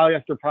with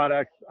polyester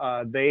products,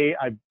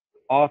 I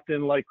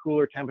often like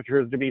cooler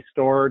temperatures to be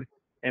stored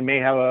and may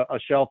have a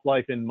shelf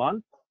life in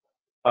months.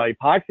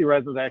 Epoxy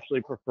resins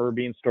actually prefer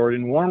being stored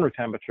in warmer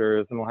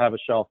temperatures and will have a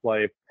shelf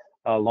life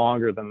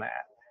longer than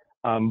that.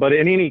 But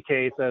in any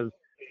case, as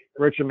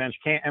Richard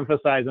mentioned, can't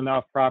emphasize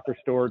enough proper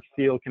storage,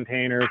 sealed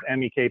containers,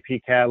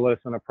 MEKP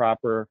catalysts, and a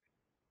proper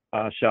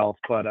shelf.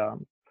 But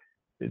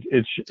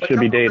it should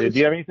be dated. Do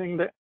you have anything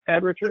to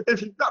add, Richard?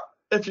 If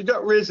you've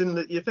got resin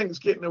that you think is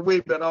getting a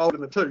wee bit old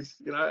in the tooth,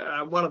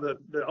 one of the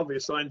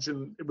obvious signs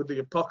with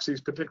the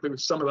epoxies, particularly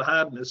with some of the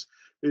hardeners,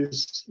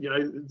 is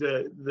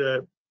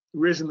the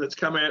resin that's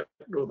come out,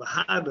 or the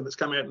hardener that's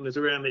come out and is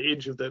around the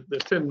edge of the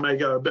tin may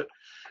go a bit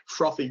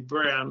frothy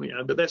brown,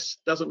 but that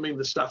doesn't mean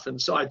the stuff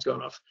inside's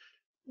gone off.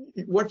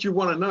 What you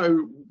want to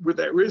know with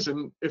that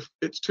resin, if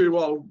it's too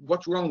old,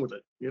 what's wrong with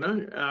it?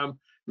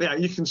 Now,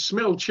 you can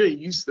smell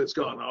cheese that's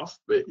gone off,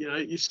 but you know,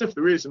 you sniff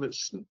the resin, it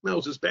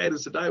smells as bad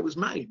as the day it was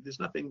made. There's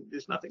nothing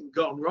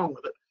gone wrong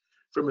with it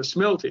from a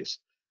smell test.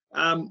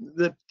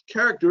 The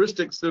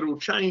characteristics that will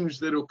change,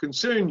 that will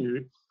concern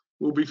you,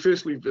 will be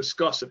firstly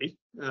viscosity.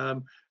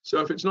 So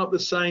if it's not the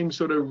same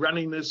sort of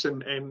runniness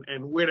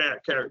and wet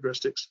out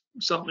characteristics,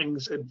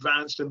 something's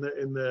advanced in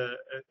the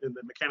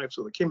mechanics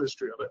or the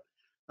chemistry of it.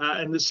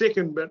 And the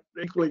second, but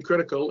equally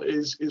critical,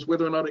 is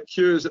whether or not it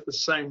cures at the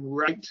same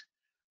rate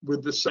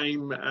with the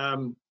same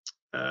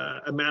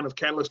amount of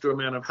catalyst or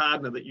amount of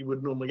hardener that you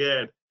would normally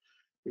add.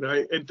 You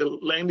know, at the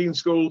landing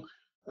school,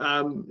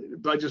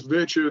 by just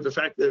virtue of the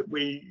fact that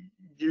we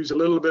use a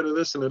little bit of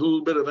this and a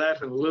little bit of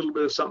that and a little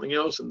bit of something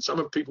else, and some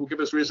of people give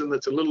us resin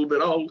that's a little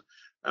bit old,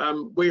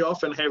 we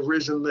often have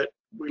resin that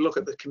we look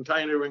at the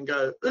container and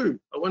go, ooh,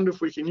 I wonder if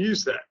we can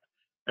use that.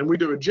 And we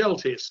do a gel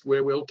test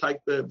where we'll take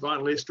the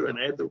vinyl ester and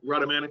add the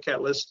right amount of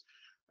catalyst,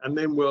 and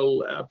then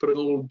we'll put a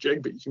little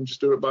jig, but you can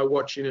just do it by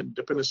watching it,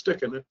 dipping a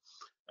stick in it.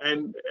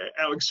 And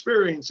our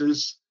experience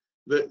is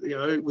that, you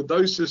know, with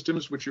those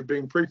systems which are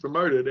being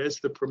pre-promoted, as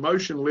the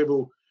promotion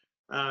level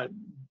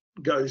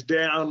goes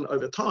down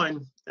over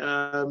time,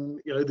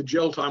 you know, the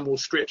gel time will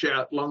stretch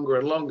out longer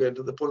and longer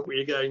to the point where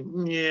you're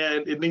going, yeah,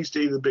 it needs to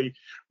either be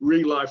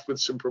re-life with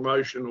some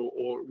promotion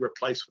or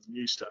replaced with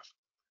new stuff.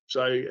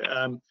 So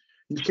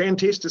you can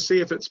test to see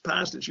if it's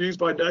past its use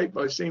by date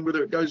by seeing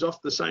whether it goes off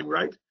the same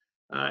rate.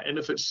 And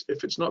if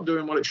it's not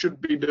doing what it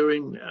should be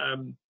doing,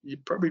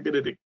 you'd probably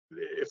better to,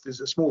 if there's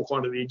a small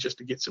quantity, just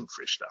to get some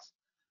fresh stuff.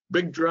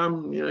 Big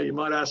drum, you know, you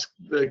might ask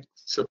the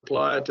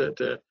supplier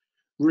to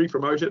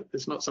re-promote it.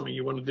 It's not something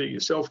you want to do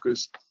yourself,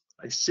 because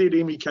I said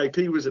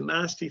MEKP was a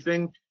nasty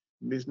thing.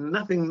 There's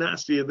nothing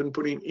nastier than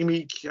putting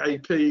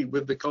MEKP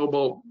with the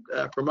cobalt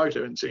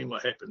promoter and seeing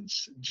what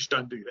happens. Just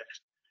don't do that.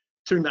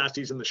 Two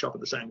nasties in the shop at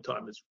the same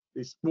time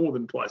is more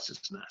than twice as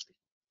nasty.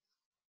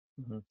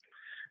 Mm-hmm.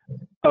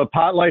 A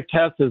pot life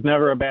test is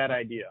never a bad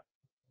idea.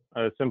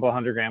 A simple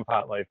 100-gram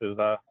pot life is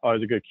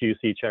always a good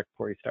QC check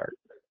before you start.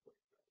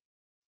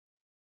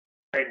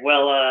 Great.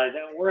 Well,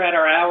 we're at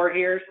our hour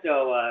here,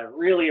 so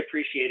really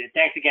appreciate it.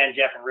 Thanks again,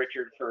 Jeff and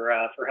Richard, for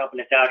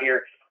helping us out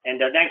here. And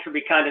thanks for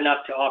being kind enough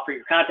to offer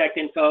your contact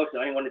info.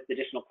 So anyone with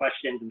additional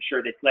questions, I'm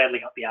sure they'd gladly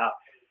help you out.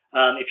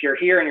 If you're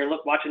here and you're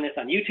watching this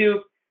on YouTube,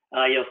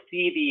 you'll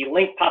see the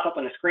link pop up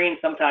on the screen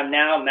sometime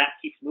now. Matt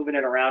keeps moving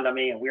it around on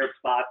me in weird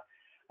spots,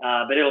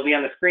 but it'll be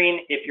on the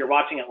screen. If you're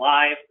watching it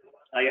live,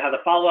 you'll have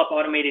a follow-up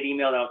automated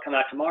email that will come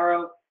out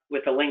tomorrow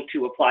with a link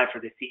to apply for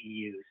the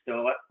CEUs.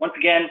 So once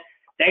again,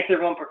 thanks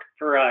everyone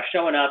for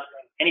showing up.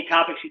 Any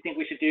topics you think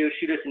we should do,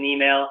 shoot us an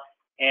email,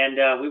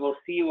 and we will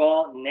see you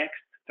all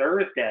next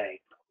Thursday.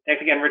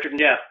 Thanks again, Richard and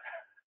Jeff.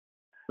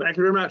 Thank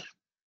you very much.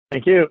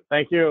 Thank you.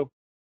 Thank you.